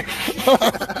car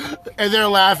and they're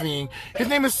laughing. His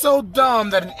name is so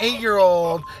dumb that an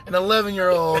 8-year-old and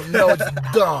 11-year-old know it's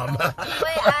dumb. But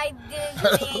I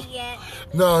didn't say it.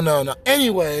 No.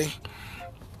 Anyway,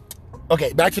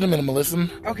 okay, back to the minimalism.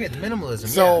 Okay, the minimalism.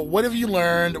 So, what have you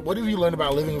learned? What have you learned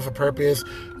about living with a purpose?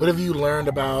 What have you learned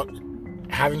about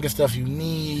having the stuff you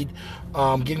need,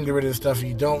 getting rid of the stuff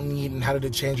you don't need, and how did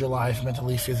it change your life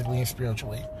mentally, physically, and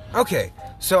spiritually? Okay,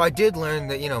 so I did learn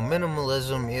that, you know,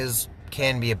 minimalism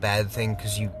can be a bad thing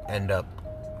because you end up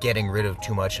getting rid of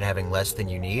too much and having less than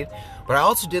you need. But I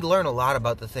also did learn a lot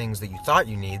about the things that you thought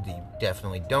you need that you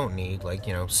definitely don't need, like,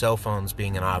 you know, cell phones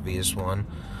being an obvious one,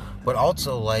 but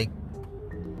also, like,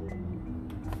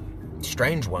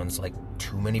 strange ones, like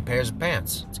too many pairs of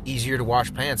pants. It's easier to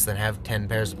wash pants than have 10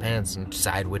 pairs of pants and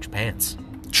decide which pants.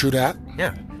 True that.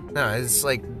 Yeah. No, it's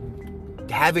like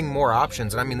having more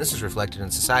options, and I mean, this is reflected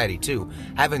in society too.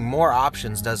 Having more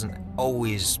options doesn't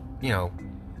always, you know,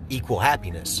 equal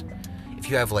happiness. If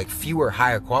you have like fewer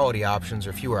higher quality options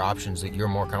or fewer options that you're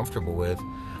more comfortable with,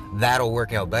 that'll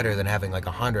work out better than having like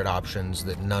 100 options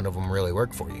that none of them really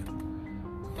work for you.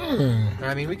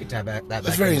 I mean, we could tie that back.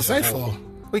 That's very insightful.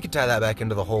 We could tie that back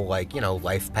into the whole, like, you know,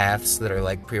 life paths that are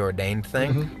like preordained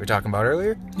thing we were talking about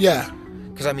earlier. Yeah.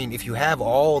 Because, I mean, if you have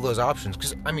all those options,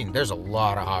 because, I mean, there's a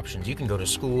lot of options. You can go to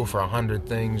school for 100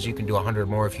 things. You can do 100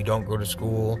 more if you don't go to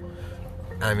school.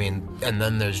 I mean, and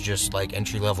then there's just, like,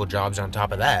 entry-level jobs on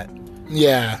top of that.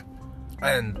 Yeah.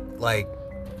 And, like,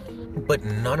 but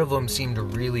none of them seem to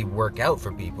really work out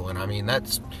for people. And, I mean,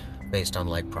 that's based on,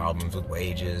 like, problems with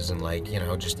wages and, like, you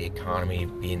know, just the economy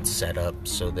being set up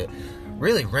so that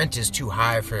really rent is too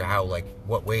high for how, like,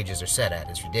 what wages are set at.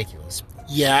 It's ridiculous.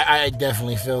 Yeah, I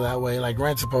definitely feel that way. Like,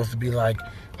 rent's supposed to be like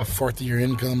a fourth of your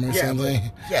income or something.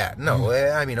 Yeah, no,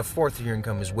 I mean, a fourth of your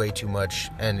income is way too much,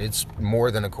 and it's more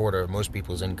than a quarter of most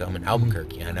people's income in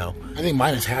Albuquerque, I know. I think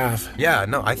mine is half. Yeah,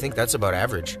 no, I think that's about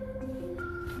average.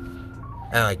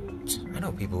 And, like, I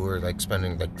know people who are, like,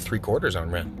 spending, like, 3/4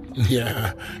 on rent.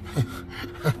 Yeah.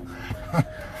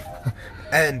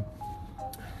 And,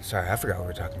 sorry, I forgot what we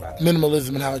were talking about. Minimalism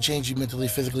and how it changed you mentally,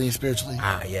 physically, and spiritually.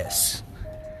 Ah, yes.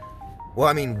 Well,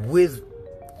 I mean,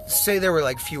 say there were,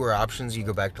 like, fewer options, you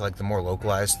go back to, like, the more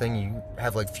localized thing, you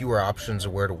have, like, fewer options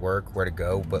of where to work, where to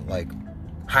go, but, like,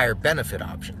 higher benefit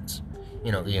options.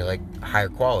 You know, like, higher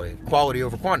quality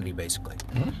over quantity, basically.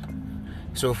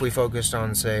 So if we focused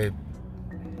on, say,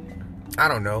 I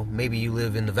don't know, maybe you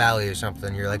live in the valley or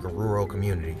something, you're, like, a rural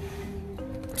community.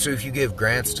 So if you give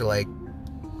grants to, like,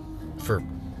 for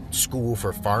school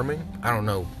for farming, I don't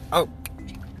know,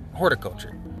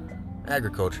 horticulture.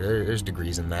 Agriculture, there's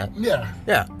degrees in that. Yeah.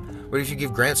 Yeah. But if you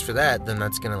give grants for that, then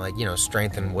that's going to, like, you know,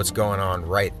 strengthen what's going on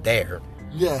right there.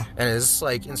 Yeah. And it's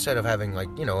like, instead of having, like,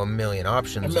 you know, a million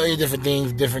options. A million different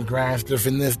things, different grants,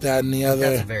 different this, that, and the other.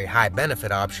 That's a very high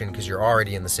benefit option because you're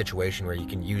already in the situation where you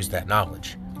can use that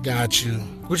knowledge. Got you.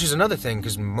 Which is another thing,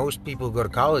 because most people who go to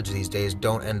college these days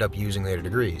don't end up using their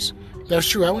degrees. That's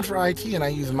true. I went for IT and I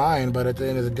used mine, but at the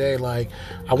end of the day, like,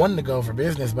 I wanted to go for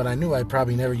business, but I knew I'd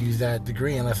probably never use that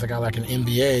degree unless I got, like, an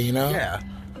MBA, you know? Yeah.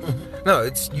 No,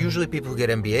 it's usually people who get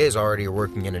MBAs already are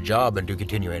working in a job and do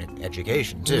continuing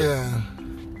education, too. Yeah.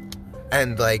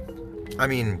 And, like, I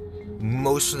mean,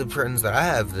 most of the friends that I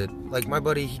have that, like, my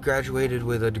buddy, he graduated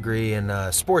with a degree in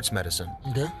sports medicine.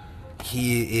 Okay.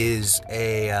 He is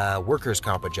a workers'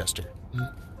 comp adjuster.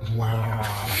 Wow.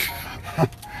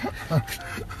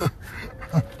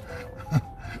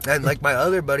 And, like, my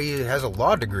other buddy has a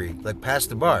law degree, like, passed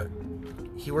the bar.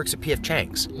 He works at P.F.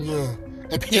 Chang's. Yeah.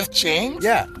 At P.F. Chang's?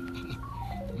 Yeah.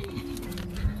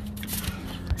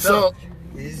 So,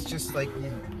 it's just, like,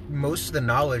 most of the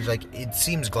knowledge, like, it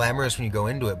seems glamorous when you go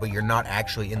into it, but you're not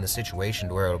actually in the situation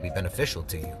to where it'll be beneficial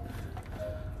to you.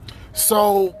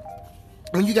 So,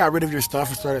 when you got rid of your stuff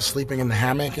and started sleeping in the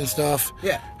hammock and stuff,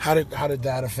 yeah, how did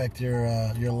that affect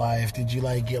your life? Did you,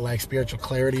 like, get, like, spiritual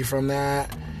clarity from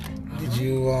that? Did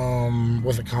you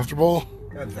was it comfortable?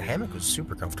 Yeah, the hammock was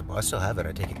super comfortable. I still have it.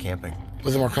 I take it camping.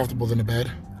 Was it more comfortable than the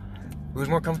bed? It was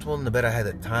more comfortable than the bed I had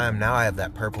at the time. Now I have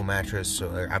that purple mattress,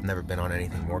 so I've never been on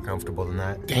anything more comfortable than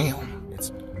that. Damn.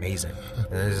 It's amazing.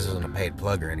 And this isn't a paid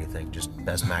plug or anything, just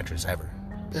best mattress ever.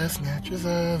 Best mattress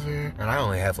ever. And I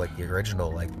only have, like, the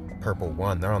original, like, purple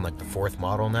one. They're on, like, the 4th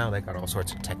model now. They got all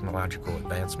sorts of technological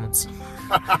advancements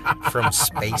from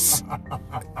space.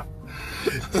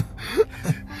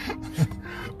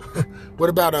 What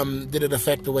about did it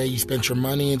affect the way you spent your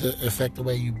money? Did it affect the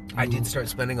way you I did start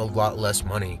spending a lot less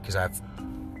money because I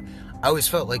always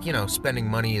felt like, you know, spending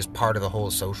money is part of the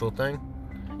whole social thing.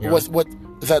 You know? What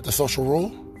is that, the social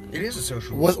rule? It is a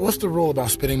social rule. What's the rule about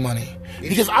spending money?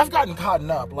 Because I've gotten caught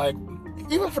up, like,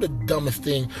 even for the dumbest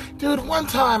thing. Dude, one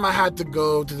time I had to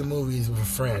go to the movies with a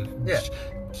friend. Yeah.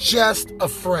 Just a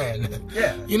friend.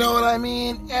 Yeah. You know what I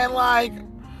mean? And, like,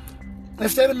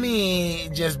 instead of me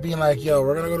just being like, yo,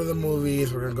 we're going to go to the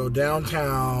movies, we're going to go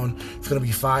downtown, it's going to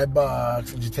be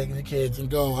 $5, and just taking the kids and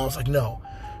go, I was like, no,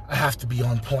 I have to be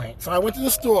on point. So I went to the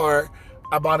store,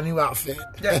 I bought a new outfit.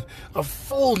 Yeah. A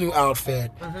full new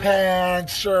outfit.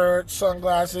 Pants, shirt,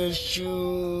 sunglasses,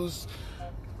 shoes,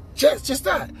 Just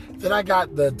that. Then I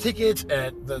got the tickets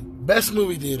at the best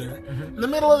movie theater in the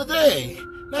middle of the day.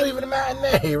 Not even a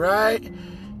matinee, right?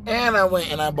 And I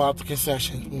went and I bought the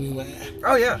concessions when we went.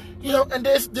 Oh yeah. You know, and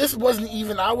this wasn't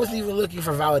even, I wasn't even looking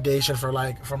for validation for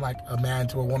from a man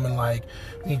to a woman, like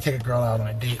when you take a girl out on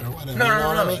a date or whatever. No, you know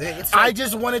what I mean? It's I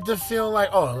just wanted to feel like,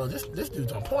 oh, well, this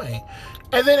dude's on point.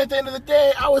 And then at the end of the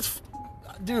day,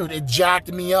 dude, it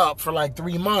jacked me up for like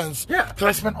 3 months. Yeah. Because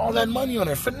I spent all that money on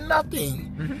it for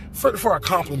nothing. For a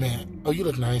compliment. Oh, you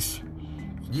look nice.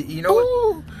 You know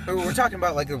what? We're talking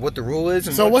about like what the rule is.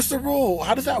 And so what's the rule?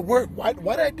 How does that work? Why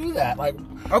did I do that? Like,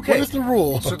 okay, what is the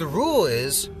rule? So the rule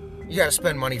is you got to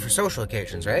spend money for social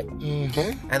occasions, right?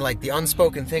 Okay. And like the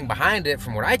unspoken thing behind it,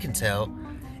 from what I can tell,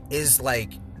 is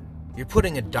like you're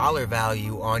putting a dollar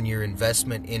value on your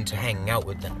investment into hanging out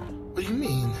with them. What do you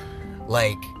mean?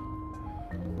 Like,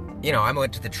 you know, I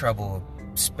went to the trouble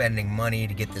of spending money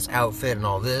to get this outfit and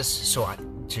all this, so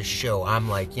to show I'm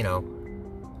like, you know,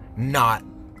 not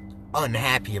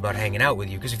unhappy about hanging out with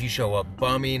you, because if you show up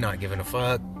bummy, not giving a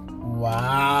fuck,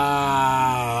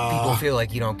 wow, people feel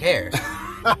like you don't care.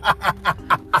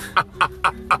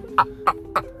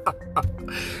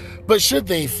 But should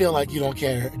they feel like you don't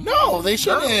care? No, they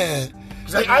shouldn't.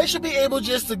 Like, I should be able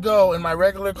just to go in my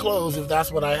regular clothes if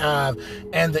that's what I have,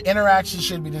 and the interaction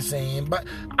should be the same. But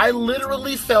I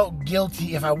literally felt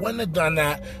guilty. If I wouldn't have done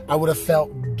that, I would have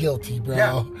felt guilty, bro.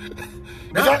 Yeah.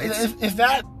 Is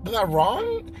that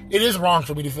wrong? It is wrong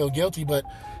for me to feel guilty, but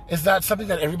is that something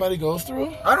that everybody goes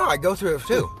through? I know, I go through it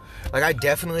too. Like, I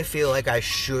definitely feel like I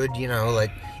should, you know,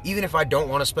 like, even if I don't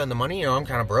want to spend the money, you know, I'm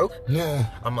kind of broke. Yeah.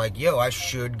 I'm like, yo, I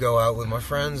should go out with my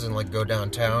friends and, like, go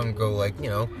downtown, go, like, you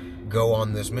know, go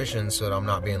on this mission so that I'm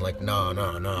not being like, no,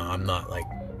 I'm not, like,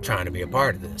 trying to be a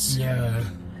part of this. Yeah.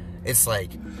 It's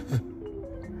like,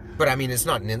 but I mean, it's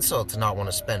not an insult to not want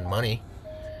to spend money.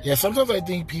 Yeah, sometimes I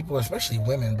think people, especially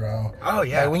women, bro. Oh,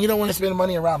 yeah. Like, when you don't want to spend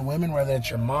money around women, whether it's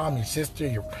your mom, your sister,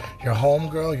 your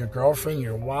homegirl, your girlfriend,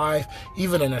 your wife,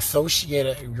 even an associate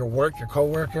at your work, your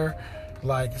coworker,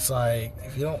 like, it's like,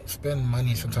 if you don't spend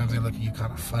money, sometimes they look at you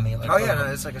kind of funny. Like, oh, yeah,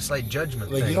 no, it's like a slight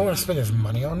judgment like, thing. you don't want to spend his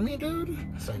money on me, dude?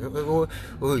 It's like,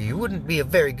 well, you wouldn't be a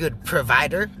very good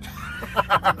provider.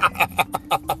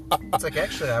 It's like,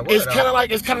 actually, I would. It's kind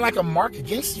of like a mark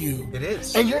against you. It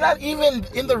is. And you're not even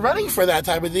in the running for that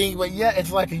type of thing, but yeah,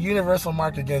 it's like a universal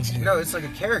mark against you. No, it's like a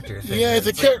character thing. Yeah, it's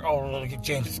a character. Oh, look at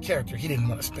James's character. He didn't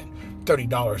want to spend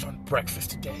 $30 on breakfast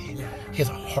today. Yeah. He's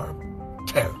a horrible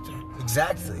character.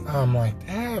 Exactly. I'm like,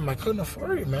 damn, I couldn't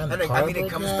afford it, man. And I mean, it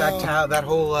comes back to how that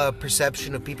whole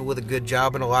perception of people with a good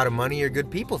job and a lot of money are good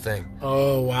people thing.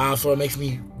 Oh, wow. So it makes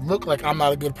me look like I'm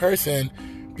not a good person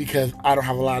because I don't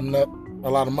have a lot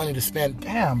of money to spend.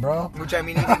 Damn, bro. Which, I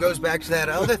mean, even goes back to that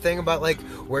other thing about, like,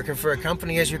 working for a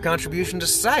company as your contribution to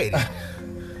society.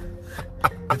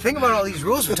 The thing about all these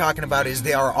rules we're talking about is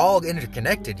they are all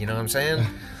interconnected, you know what I'm saying?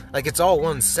 Like, it's all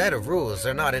one set of rules.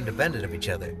 They're not independent of each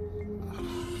other.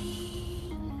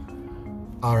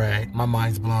 All right, my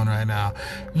mind's blown right now.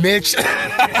 Mitch, I'm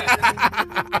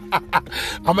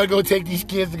going to go take these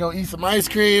kids to go eat some ice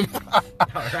cream. All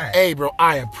right. Hey, bro,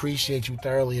 I appreciate you,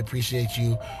 thoroughly appreciate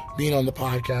you being on the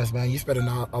podcast, man. You spent a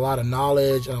lot of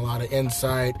knowledge and a lot of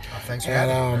insight. Oh, thanks for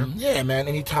having me. Yeah, man,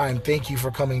 anytime. Thank you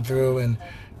for coming through and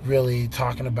really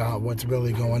talking about what's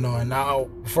really going on. Now,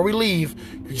 before we leave,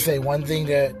 could you say one thing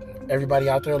that everybody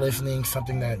out there listening,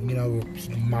 something that, you know,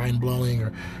 mind-blowing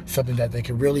or something that they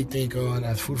can really think on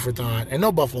as food for thought? And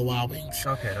no Buffalo Wild Wings.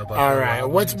 Okay, no Buffalo All right.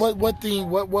 Wild Wings. Wings.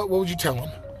 What would you tell them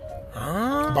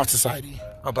about society?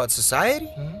 About society?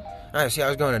 Mm-hmm. All right, see, I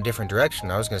was going in a different direction.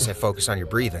 I was going to say focus on your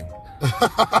breathing.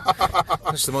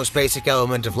 It's the most basic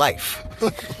element of life.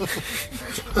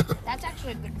 That's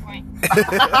actually a good point.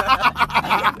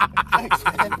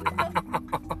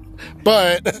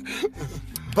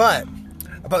 But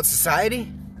about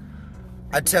society,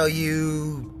 I'd tell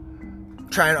you,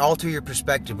 try and alter your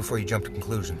perspective before you jump to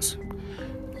conclusions.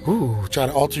 Ooh, try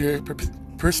to alter your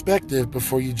perspective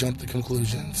before you jump to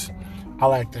conclusions. I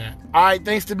like that. All right,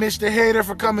 thanks to Mitch The Hater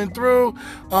for coming through.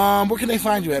 Where can they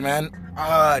find you at, man?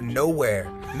 Nowhere.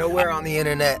 Nowhere on the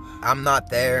internet. I'm not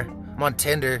there. I'm on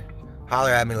Tinder. Holler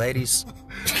at me, ladies.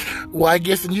 Well, I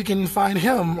guess then you can find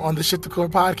him on the Shit the Core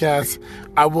podcast.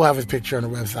 I will have his picture on the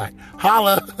website.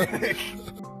 Holla!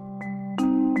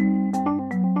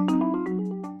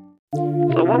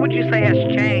 So what would you say has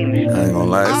changed? I ain't gonna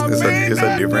lie, it's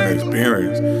a different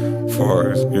experience.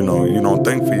 Far as, you know, you don't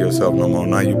think for yourself no more.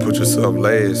 Now you put yourself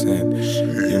last and,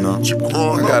 you know,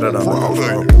 I got it under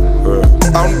control.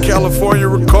 Out in California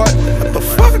recording. What the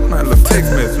fuck? Man, look,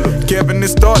 text message. Kevin, it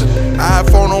started.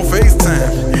 iPhone on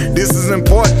FaceTime. This is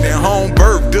important. And home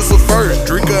birth. this a first.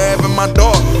 Drinker having my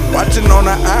dog, watching on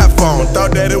the iPhone.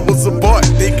 Thought that it was a boy,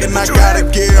 thinking I gotta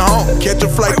get home. Catch a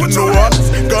flight to New Orleans,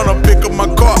 gonna pick up my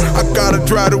car. I gotta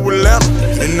drive to Atlanta,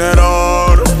 in that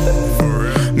order.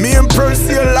 Me and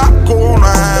Percy a lot go on the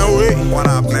highway. What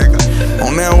up, nigga?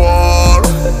 On that water,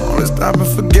 only stopping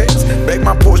for gas. Back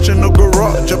my Porsche in the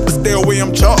garage, up the stairway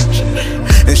I'm charged.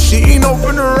 And she ain't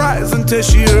open her eyes until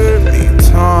she heard me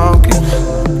talking.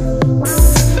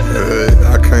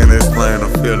 I can't explain the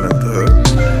feeling to her.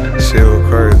 She was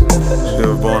crazy. She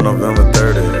was born November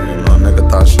 30th. You know, nigga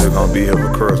thought she was gonna be here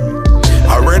for Christmas.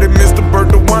 Already missed the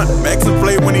birthday one, Max and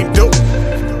play when he do.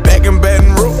 Back in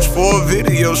Baton Rouge for a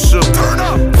video shoot. Turn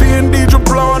up. P&D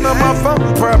blowing up my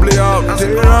phone, probably all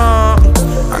day long.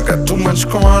 I got too much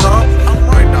going on. I'm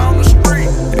right down the street,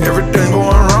 everything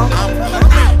going wrong.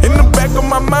 In the back of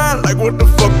my mind, like what the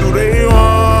fuck do they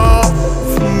want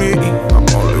from me? I'm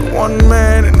only one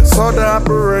man and it's hard to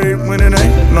operate when it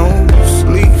ain't no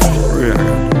sleep.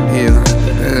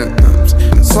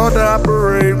 It's hard to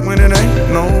operate when it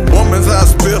ain't no woman's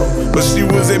hospital, but she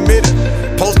was admitted.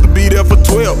 Supposed to be there for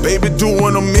 12, baby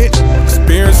doing a minute.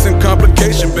 Experiencing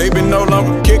complication, baby no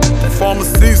longer kicking. Perform a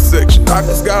C-section,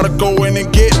 doctors gotta go in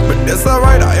and get it. But that's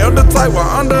alright, I held the tight while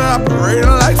under operating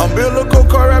lights. Umbilical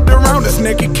cord wrapped around his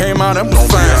neck, he came out and was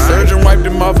fine. Surgeon wiped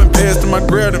him off and passed to my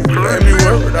grad and had me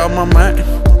worried out my mind.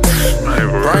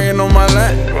 Crying on my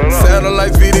line,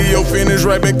 satellite video finished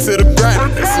right back to the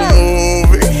grind. It's a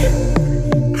movie,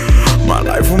 my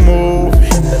life a movie,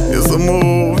 it's a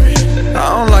movie.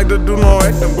 I don't like to do no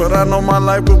acting, but I know my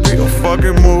life will be a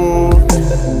fucking movie.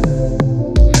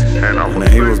 And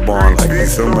he was born like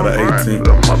December the 18th.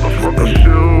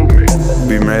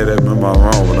 Be mad at me if I'm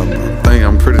wrong, but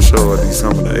I'm pretty sure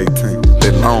December the 18th.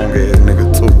 That long ass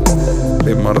nigga too.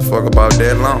 That motherfucker about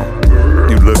that long.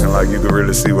 You looking like you can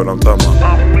really see what I'm talking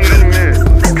about.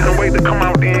 Can't wait to come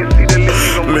out there and see that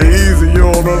little easy, you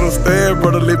don't understand,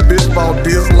 brother. That bitch about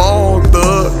this long,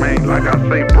 thug. Man, like I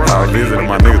say, bro. I was visiting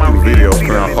my nigga through video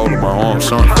screen, holding my arm,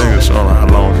 showing fingers, showing how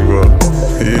long he was.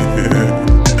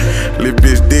 Little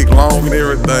bitch dick long and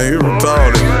everything, he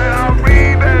retarded. I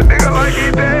mean that nigga like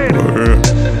he dead. I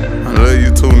love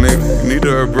you too, nigga. You need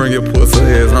to bring your pussy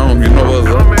ass home, you know what's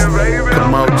up. Come in, baby.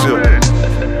 Come out, chill.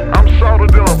 I'm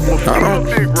salted than a mosquito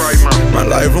dick right now. My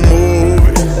life a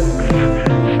movie.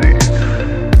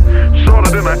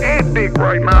 Shorter than an ant dick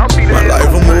right now. I'll be there. My life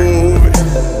a movie.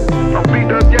 I'll be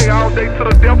there, yeah, all day to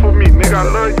the death of me. Nigga, I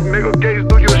love you, nigga. Gaze,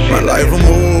 do your shit. My life a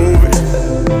movie.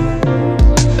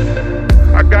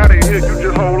 I got it here, you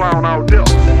just hold on out there.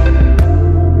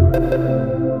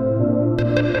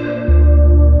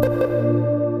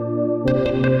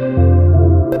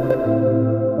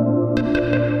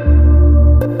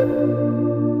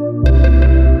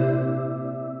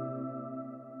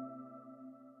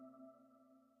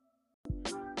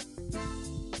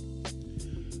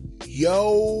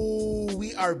 Yo,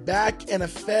 we are back in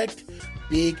effect.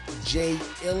 Big J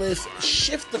Illis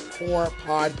Shift the Core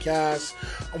podcast.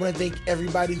 I want to thank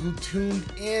everybody who tuned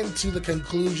in to the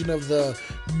conclusion of the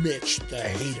Mitch The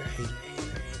Hater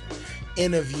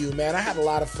interview, man. I had a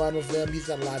lot of fun with him. He's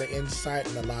got a lot of insight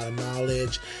and a lot of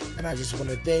knowledge, and I just want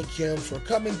to thank him for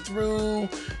coming through,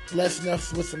 blessing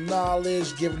us with some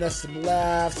knowledge, giving us some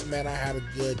laughs. Man, I had a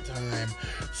good time.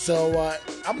 So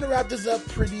I'm going to wrap this up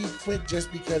pretty quick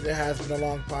just because it has been a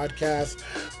long podcast,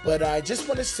 but I just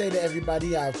want to say to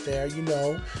everybody out there, you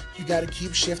know, you got to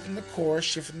keep shifting the core,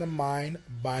 shifting the mind,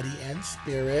 body, and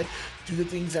spirit. Do the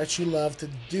things that you love to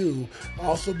do.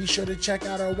 Also, be sure to check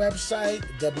out our website,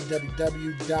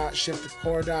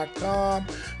 www.shiftthecore.com.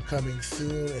 Coming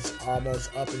soon. It's almost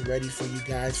up and ready for you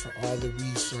guys for all the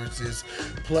resources.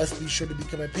 Plus, be sure to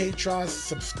become a Patreon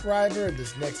subscriber.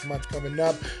 This next month coming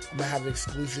up, I'm going to have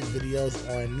exclusive videos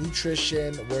on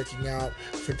nutrition, working out,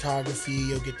 photography.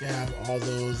 You'll get to have all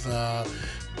those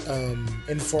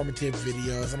informative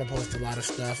videos. I'm gonna post a lot of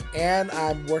stuff, and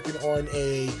I'm working on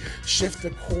a Shift the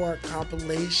Core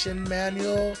compilation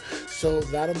manual, so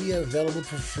that'll be available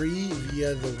for free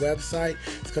via the website.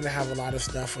 It's gonna have a lot of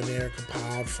stuff in there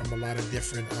compiled from a lot of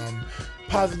different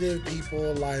positive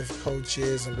people, life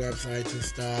coaches, and websites and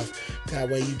stuff. That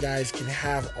way you guys can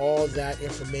have all that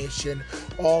information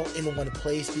all in one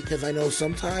place, because I know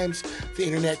sometimes the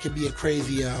internet can be a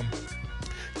crazy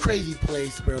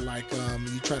place where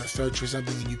you try to search for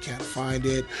something and you can't find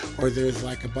it, or there's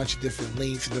like a bunch of different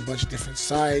links and a bunch of different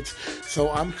sites. So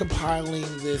I'm compiling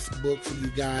this book for you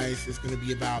guys. It's going to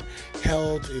be about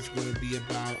health, it's going to be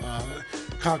about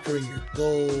conquering your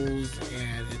goals,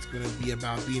 and it's going to be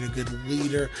about being a good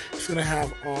leader. It's going to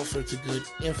have all sorts of good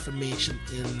information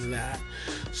in that.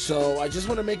 So I just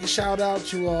want to make a shout out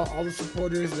to all the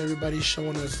supporters and everybody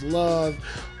showing us love.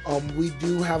 We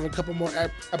do have a couple more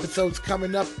episodes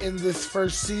coming up in this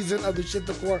first season of the Shift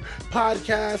the Core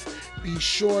podcast. Be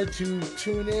sure to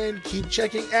tune in, keep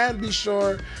checking, and be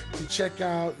sure to check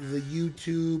out the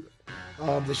YouTube,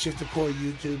 the Shift the Core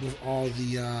YouTube with all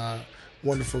the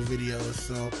wonderful videos.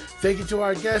 So thank you to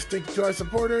our guests, thank you to our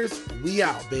supporters. We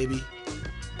out, baby.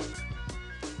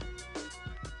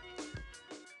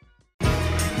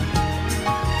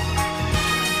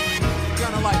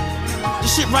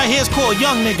 This shit right here is called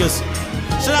Young Niggas.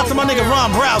 Shout out to my nigga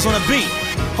Ron Browse on the beat.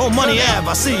 Whole Money Ave,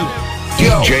 I see you.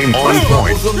 DJ on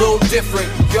point. Was a little different.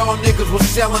 Y'all niggas was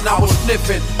selling, I was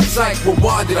sniffing. Psych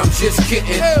rewinded, I'm just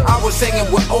kidding. I was hanging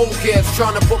with old cats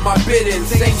trying to put my bid in.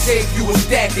 Same safe you was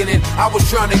stacking it, I was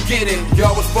trying to get it.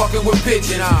 Y'all was fucking with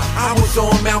pigeon. I was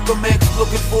on Malcolm X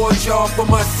looking for a job for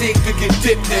my sake to get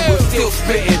dipped in, but still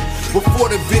spitting.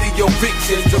 Before the video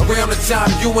vixens, around the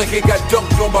time you and him got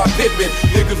dumped on by Pippin,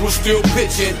 niggas was still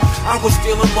pitching. I was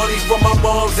stealing money from my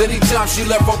mom's anytime she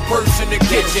left her purse in the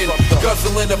kitchen.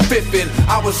 Guzzling a pippin',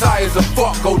 I was high as a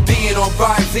fuck, ODing on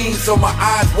Visine so my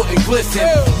eyes wouldn't glisten.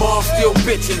 Mom still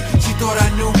bitching, she thought I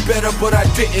knew better but I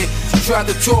didn't. She tried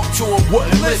to talk to him,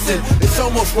 wouldn't listen. It's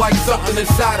almost like something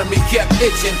inside of me kept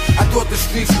itching. I thought the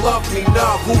streets loved me,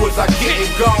 nah, who was I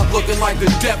kidding? God looking like the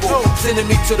devil, sending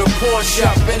me to the pawn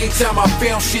shop anytime I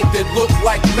found shit that looked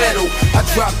like metal. I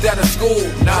dropped out of school,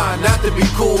 nah, not to be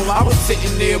cool. I was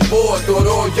sitting there bored, thought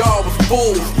all y'all was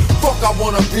fools. Fuck, I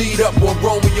wanna read up on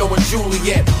Romeo and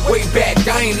Juliet. Way back,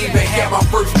 I ain't even had my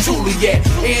first Juliet.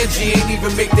 Angie ain't even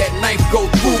make that knife go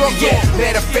through me yet.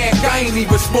 Matter of fact, I ain't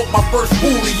even smoked my first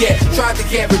wooly yet. Tried to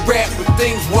carry rap, but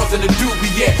things wasn't a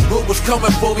doobie yet. Hood was coming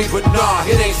for me, but nah,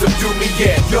 it ain't subdue me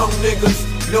yet. Young niggas,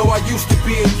 no, I used to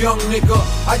be a young nigga.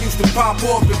 I used to pop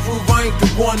off to prove I ain't the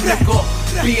one nigga.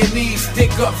 B&E,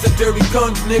 stick-ups and dirty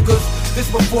guns, niggas. This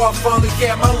before I finally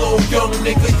had my little young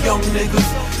niggas.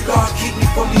 God keep me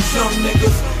from these young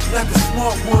niggas. Not the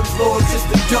smart ones, Lord, just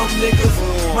the dumb niggas.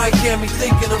 Might have me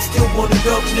thinking I'm still one of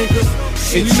them niggas.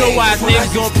 And you know why his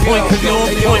name's on point, cause you're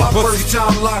on point, my first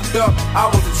time locked up,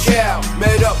 I was a child.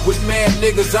 Met up with mad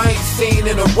niggas I ain't seen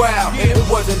in a while. It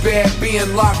wasn't bad being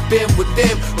locked in with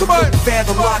them, but couldn't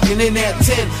fathom locking in at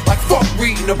 10. Like fuck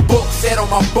reading a book, sat on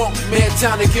my bunk, man,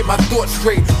 time to get my thoughts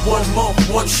straight. 1 month,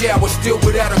 1 shower, still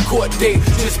without a court date.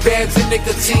 Just bags of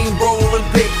nicotine, rolling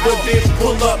paper, then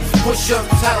pull up, push ups,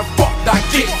 how the fuck did I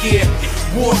get here?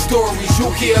 War stories,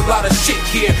 you'll hear a lot of shit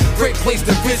here. Great place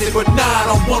to visit, but nah, I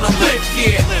don't wanna live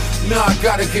here. Nah, I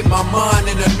gotta get my mind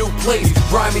in a new place.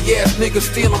 Grimy ass niggas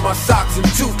stealing my socks and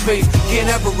toothpaste. Can't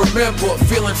ever remember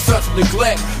feeling such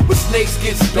neglect. But snakes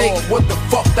get snaked, what the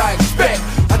fuck did I expect?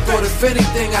 I thought if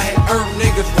anything I had earned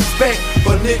niggas respect,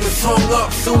 but niggas hung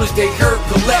up soon as they heard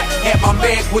collect. Had my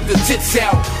mag with the tits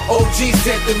out. OG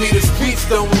said to me, the streets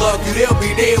don't love you, they'll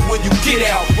be there when you get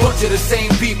out. Bunch of the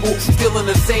same people, still in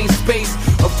the same space.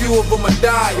 A few of them will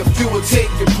die, a few will take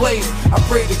your place. I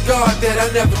pray to God that I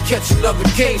never catch another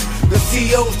case. The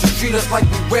CEOs just treat us like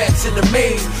we rats in a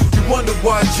maze. You wonder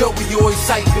why Joey always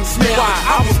hype and smelling.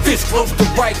 I was this close to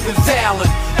Rikers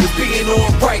Island, cause being on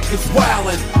Rikers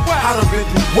wildin'. I done been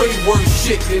through way worse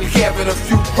shit than having a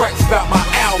few cracks about my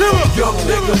album. Young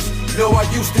niggas, no, I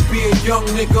used to be a young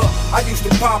nigga. I used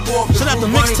to pop off the shout out to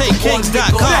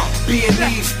mixtapekings.com.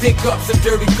 B&E, stick-ups and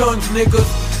dirty guns, niggas.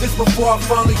 This before I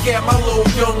finally got my little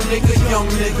young niggas.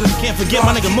 Can't forget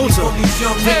my nigga Musa,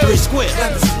 Victory Square.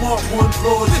 Not the smart ones,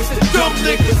 Lord, just the dumb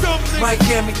niggas. Might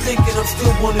have me thinking I'm still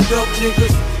one of them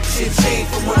niggas. Shit changed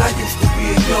from when I used to be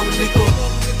a young nigga.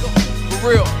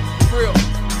 For real.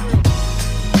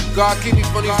 God keep me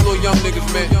from these little young niggas,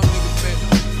 man.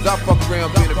 Cause I fuck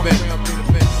around being a man.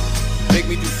 Make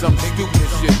me do something stupid and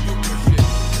shit.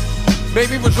 Make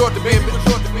me resort to being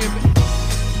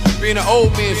an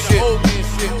old man shit.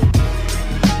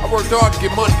 I worked hard to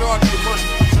get money.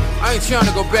 I ain't trying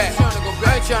to go back.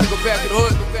 I ain't trying to go back to the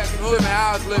hood. Living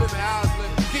how I was living.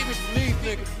 Keep me from these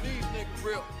niggas.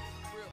 Real.